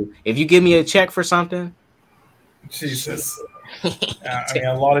lie to you. If you give me a check for something, Jesus. I mean,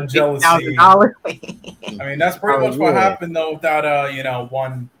 a lot of jealousy. I mean, that's pretty much what happened though with that you know,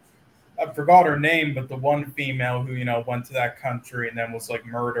 one, I forgot her name, but the one female who, you know, went to that country and then was like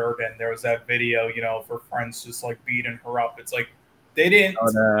murdered, and there was that video, you know, of her friends just like beating her up. It's like they didn't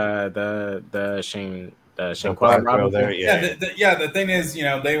the Shane girl there. The thing is, you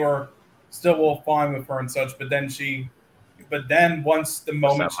know, they were still all fine with her and such, but then once the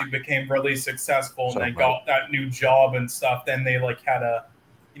moment she became really successful and they got that new job and stuff, then they like had a,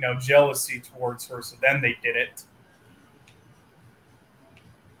 you know, jealousy towards her. So then they did it.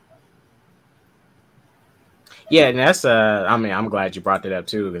 Yeah, and that's I mean, I'm glad you brought that up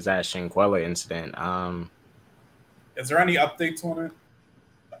too, because that Shinquella incident. Is there any updates on it?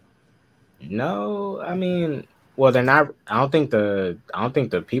 No, I mean, well, they're not. I don't think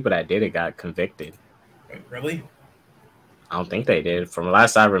the people that did it got convicted. Wait, really? I don't think they did, from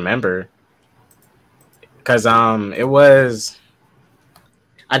last I remember. Because it was,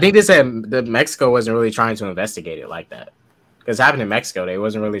 I think they said that Mexico wasn't really trying to investigate it like that. Because it happened in Mexico, they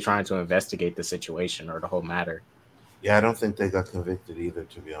wasn't really trying to investigate the situation or the whole matter. Yeah, I don't think they got convicted either,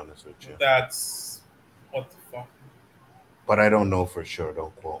 to be honest with you. That's what the fuck. But I don't know for sure.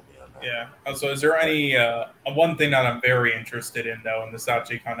 Don't quote me on that. Yeah. So, is there any one thing that I'm very interested in, though, and this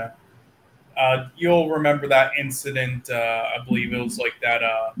actually kind of, you'll remember that incident? I believe it was like that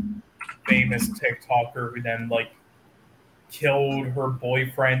famous TikToker who then like killed her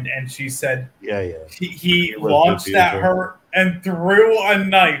boyfriend, and she said, he launched at her and threw a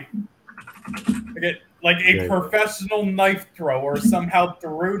knife. Like a professional knife thrower somehow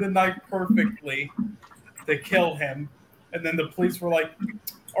threw the knife perfectly to kill him. And then the police were like,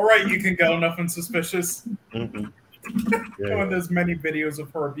 all right, you can go. Nothing suspicious. And there's many videos of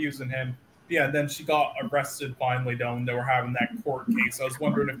her abusing him. Yeah, and then she got arrested finally, though, and they were having that court case. I was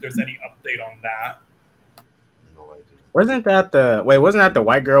wondering if there's any update on that. No idea. Wasn't that the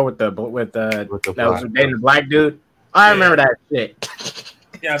white girl with the that was dating the black dude? I remember that shit.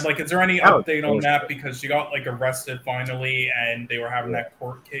 Yeah, like, is there any update on that? Because she got, like, arrested finally, and they were having that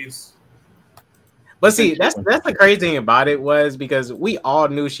court case. But see, that's the crazy thing about it was because we all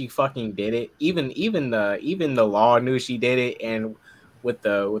knew she fucking did it. Even the law knew she did it, and with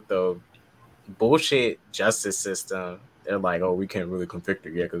the bullshit justice system, they're like, oh, we can't really convict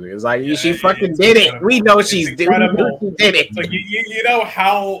her yet because it's like she fucking did it. We know she did it. It's like you know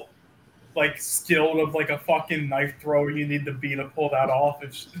how like skilled of like a fucking knife thrower you need to be to pull that off.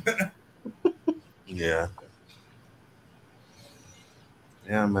 Yeah,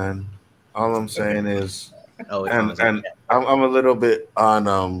 man. All I'm saying is, and I'm a little bit on.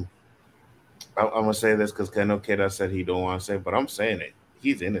 I'm gonna say this because I know Keda said he don't want to say, but I'm saying it.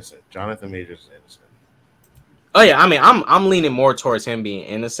 He's innocent. Jonathan Majors is innocent. Oh yeah, I mean, I'm leaning more towards him being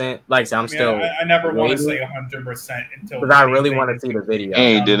innocent. Like I said, I never want to say 100% until because I really want to see the video. He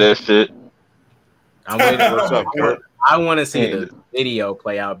ain't did that shit. I'm waiting. What's up, I want to see the video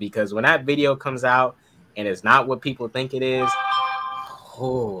play out because when that video comes out and it's not what people think it is,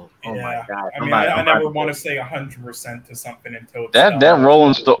 oh my god! I never want to say 100% to something until it's that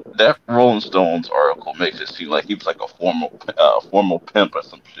Rolling Stones article makes it seem like he was like a formal pimp or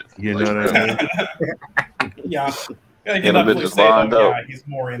some shit. You know what I mean? Yeah. He's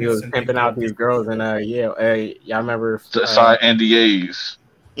more innocent. He was pimping out these girls, and y'all remember sign NDAs.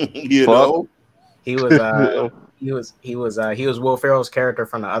 You know, he was Will Ferrell's character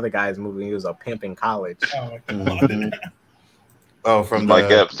from the other guy's movie. He was a pimp in college. Oh my god. Oh, from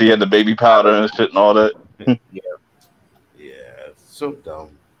Mike Epps. He had the baby powder and shit and all that. Yeah, so dumb.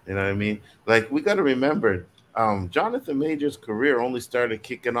 You know what I mean? Like, we got to remember, Jonathan Majors' career only started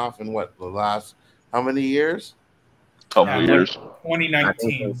kicking off in what, the last how many years? Couple years.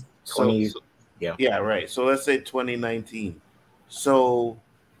 2019. Yeah, right. So let's say 2019. So,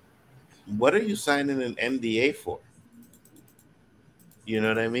 what are you signing an NDA for? You know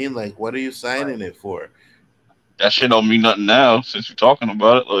what I mean? Like, what are you signing it for? That shit don't mean nothing now since you're talking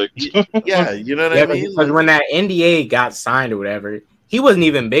about it. Like, yeah, you know what I mean? Because when that NDA got signed or whatever, he wasn't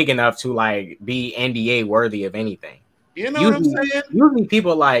even big enough to like be NDA worthy of anything. You know what I'm saying? Usually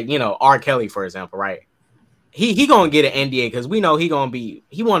people like, R. Kelly, for example, right? He gonna get an NDA because we know he want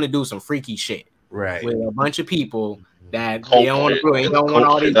to do some freaky shit, right? With a bunch of people that they don't want to do. He don't want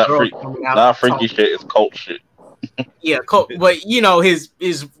all these girls coming out. Not freaky shit, it's cult shit. Yeah, cult. But his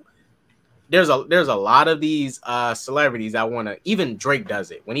there's a lot of these celebrities that want to. Even Drake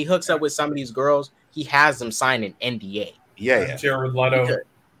does it when he hooks up with some of these girls. He has them sign an NDA. Yeah. Jared Leto,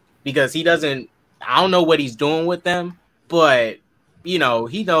 because he doesn't. I don't know what he's doing with them, but he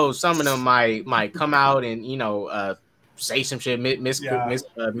knows some of them might come out and say some shit. It's like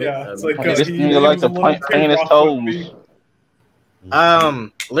to paint his toes.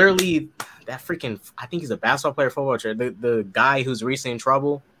 Literally, that freaking. I think he's a basketball player, football player. The guy who's recently in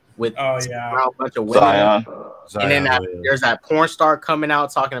trouble with a bunch of women. Zion. And then there's that porn star coming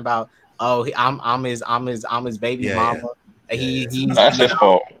out talking about, I'm his baby mama. He's that's his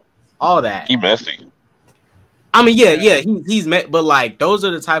fault. All that. He messy. I mean, he's met, but like those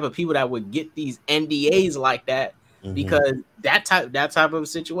are the type of people that would get these NDAs like that because that type of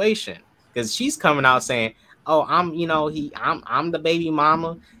situation. Because she's coming out saying, "Oh, I'm the baby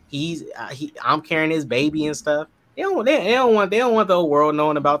mama. I'm carrying his baby and stuff." They don't want the whole world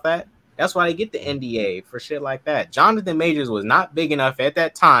knowing about that. That's why they get the NDA for shit like that. Jonathan Majors was not big enough at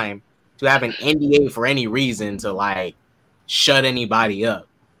that time to have an NDA for any reason to like shut anybody up.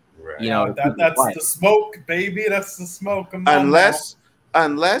 Right. That's the smoke, baby. That's the smoke. Unless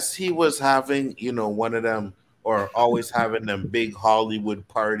he was having, one of them or always having them big Hollywood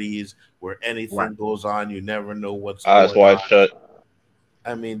parties where anything goes on, you never know what's eyes going wide on. shut.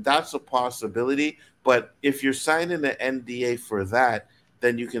 I mean, that's a possibility, But if you're signing an NDA for that,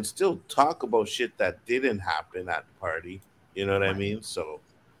 then you can still talk about shit that didn't happen at the party. You know what I mean? So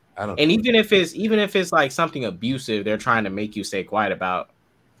I don't And know. even if it's like something abusive, they're trying to make you stay quiet about.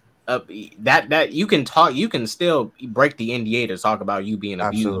 That you can talk, you can still break the NDA to talk about you being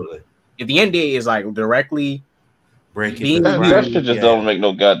abused. Absolutely. If the NDA is like directly breaking being the That abused, shit just don't make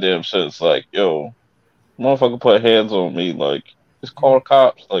no goddamn sense. Like, yo, motherfucker put hands on me. Like, just call the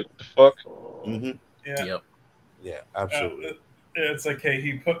cops. Like, the fuck? Mm-hmm. Yeah. yep. Yeah, absolutely. It's like, hey,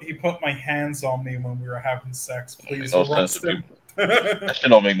 he put my hands on me when we were having sex. Please No sense arrest to him. people. That shit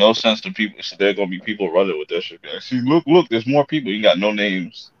don't make no sense to people. So there are gonna be people running with that shit. Like, see, look, there's more people. You got no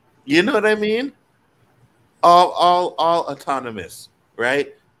names. You know what I mean? All autonomous,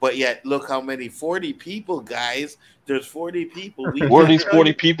 right? But yet, look how many 40 people, guys. There's 40 people. We Where are can't these tell 40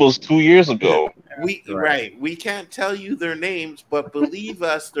 you. peoples 2 years ago? Right. We can't tell you their names, but believe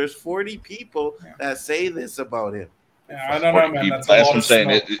us, there's 40 people that say this about him. Yeah, I don't know, 40 man. people. That's a That's lot what I'm of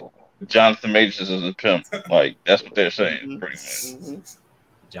saying. smoke. Jonathan Majors is a pimp. Like, that's what they're saying, Mhm. pretty much. Mhm.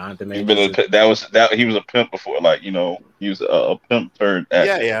 Jonathan He's been Majors. he was a pimp before. Like, you know, he was a pimp turned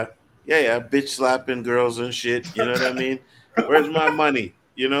actor. Yeah. Bitch slapping girls and shit. You know what I mean? Where's my money?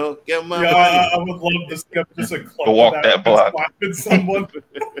 You know, get my Yeah, money. I would love to skip just a clip To of walk that that block. slapping someone.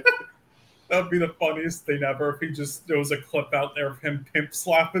 That'd be the funniest thing ever if there was a clip out there of him pimp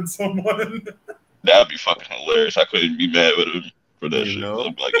slapping someone. That'd be fucking hilarious. I couldn't be mad with him for that You shit. know?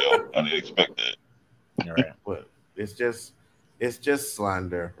 I'm like, yo, I didn't expect that. All right. But it's just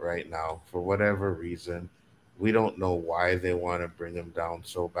slander right now for whatever reason. We don't know why they want to bring him down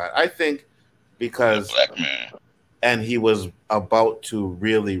so bad. I think because Black man. and he was about to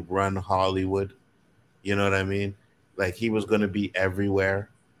really run Hollywood. You know what I mean? Like he was going to be everywhere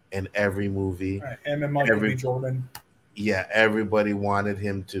in every movie. Right, him and Michael B. Jordan. Yeah, everybody wanted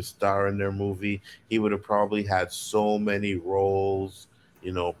him to star in their movie. He would have probably had so many roles,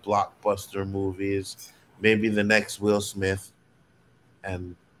 you know, blockbuster movies. Maybe the next Will Smith.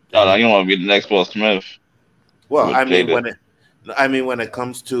 And No, you don't want to be the next Will Smith. well, With I mean Jada. when it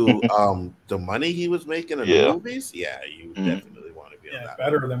comes to the money he was making in the Yeah. movies, yeah, you definitely want to be on that.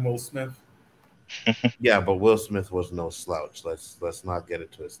 Better than Will Smith. Yeah, but Will Smith was no slouch. Let's not get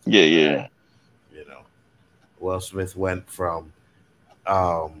it twisted. Yeah. You know, Will Smith went from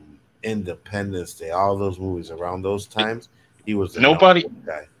Independence Day, all those movies around those times. He was the Nobody- number one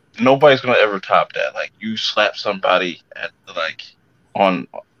guy. Nobody's gonna ever top that. Like, you slap somebody at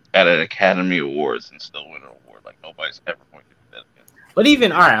an Academy Awards and still win an award. Like, nobody's ever going to do that again. But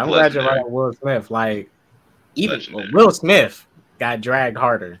even all right, I'm glad you're Legendary. right on Will Smith. Like even Legendary. Will Smith got dragged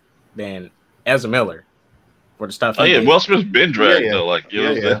harder than Ezra Miller for the stuff. Oh he yeah, did. Will Smith's been dragged Yeah. though. Like, you know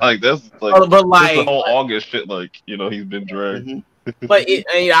what I'm Yeah. saying? Like, that's like, But like the whole August shit. Like, you know, he's been dragged. Mhm. But I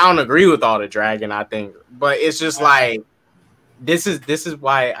don't agree with all the dragging. I think, but it's just like this is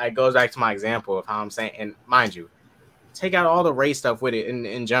why it goes back to my example of how I'm saying. And mind you, take out all the race stuff with it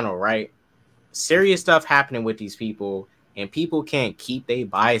in general, right? Serious stuff happening with these people, and people can't keep their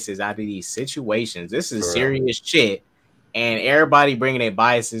biases out of these situations. This is serious shit, and everybody bringing their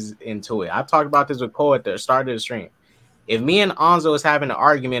biases into it. I talked about this with Cole at the start of the stream. If me and Anzo is having an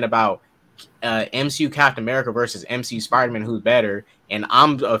argument about MCU Captain America versus MCU Spider-Man, who's better, and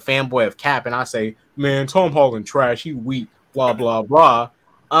I'm a fanboy of Cap, and I say, man, Tom Holland trash, he weak, blah blah blah.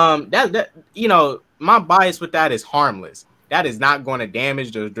 That you know, my bias with that is harmless. That is not going to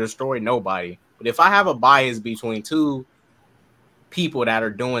damage or destroy nobody. But if I have a bias between two people that are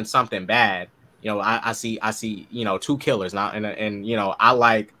doing something bad, you know, I see, you know, two killers now, and you know, I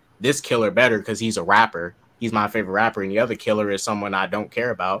like this killer better because he's a rapper. He's my favorite rapper, and the other killer is someone I don't care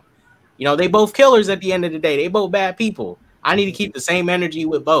about. You know, they both killers at the end of the day. They both bad people. I need to keep the same energy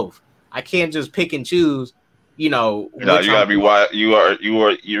with both. I can't just pick and choose. You know, No, you gotta be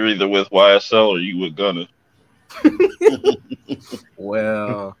you're either with YSL or you with Gunna.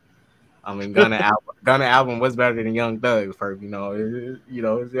 Well, I mean, Gunna album was better than Young Thug's. You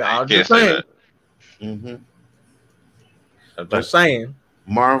know, I'm just saying. I'm just saying.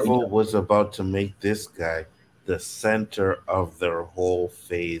 Marvel was about to make this guy the center of their whole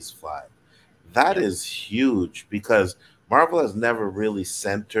Phase 5. That is huge because Marvel has never really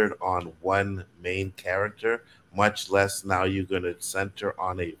centered on one main character, much less now you're going to center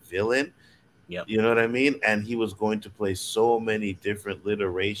on a villain. Yep. You know what I mean? And he was going to play so many different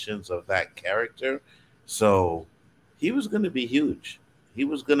iterations of that character. So he was going to be huge. He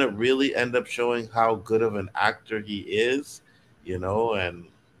was going to really end up showing how good of an actor he is, you know, and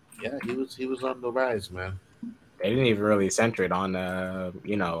yeah, he was on the rise, man. They didn't even really center it on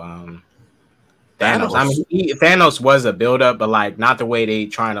Thanos. Thanos. I mean, Thanos was a build-up, but like not the way they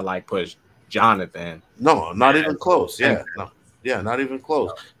trying to like push Jonathan. No, not even close. Yeah, no, yeah, not even close.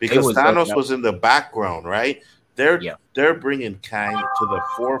 Because Thanos was in the background, right? They're bringing Kang to the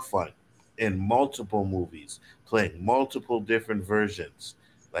forefront in multiple movies, playing multiple different versions.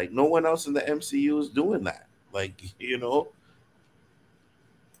 Like no one else in the MCU is doing that. Like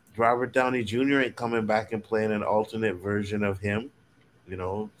Robert Downey Jr. ain't coming back and playing an alternate version of him.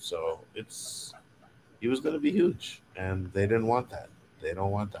 So he was going to be huge, and they didn't want that. They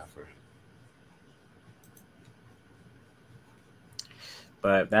don't want that for him.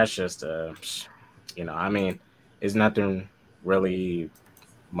 But that's just I mean, there's nothing really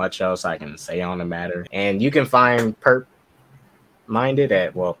much else I can say on the matter. And you can find Perp Minded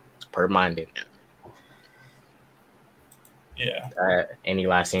at Perp Minded. Yeah. Any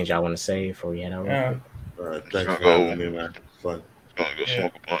last things y'all want to say before we head out? All right, thanks for having me, man. Fun. Gonna go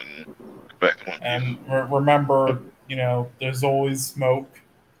smoke a blunt and get back to one. And remember, there's always smoke,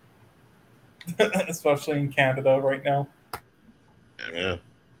 especially in Canada right now. Yeah.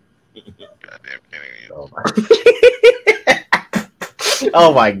 Goddamn Canadian.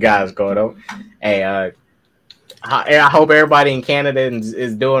 Oh my gosh, Gordo. Hey, I hope everybody in Canada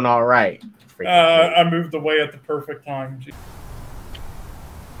is doing all right. I moved away at the perfect time.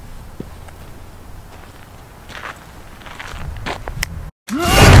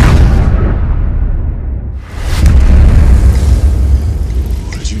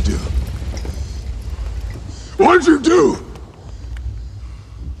 What'd you do? What'd you do?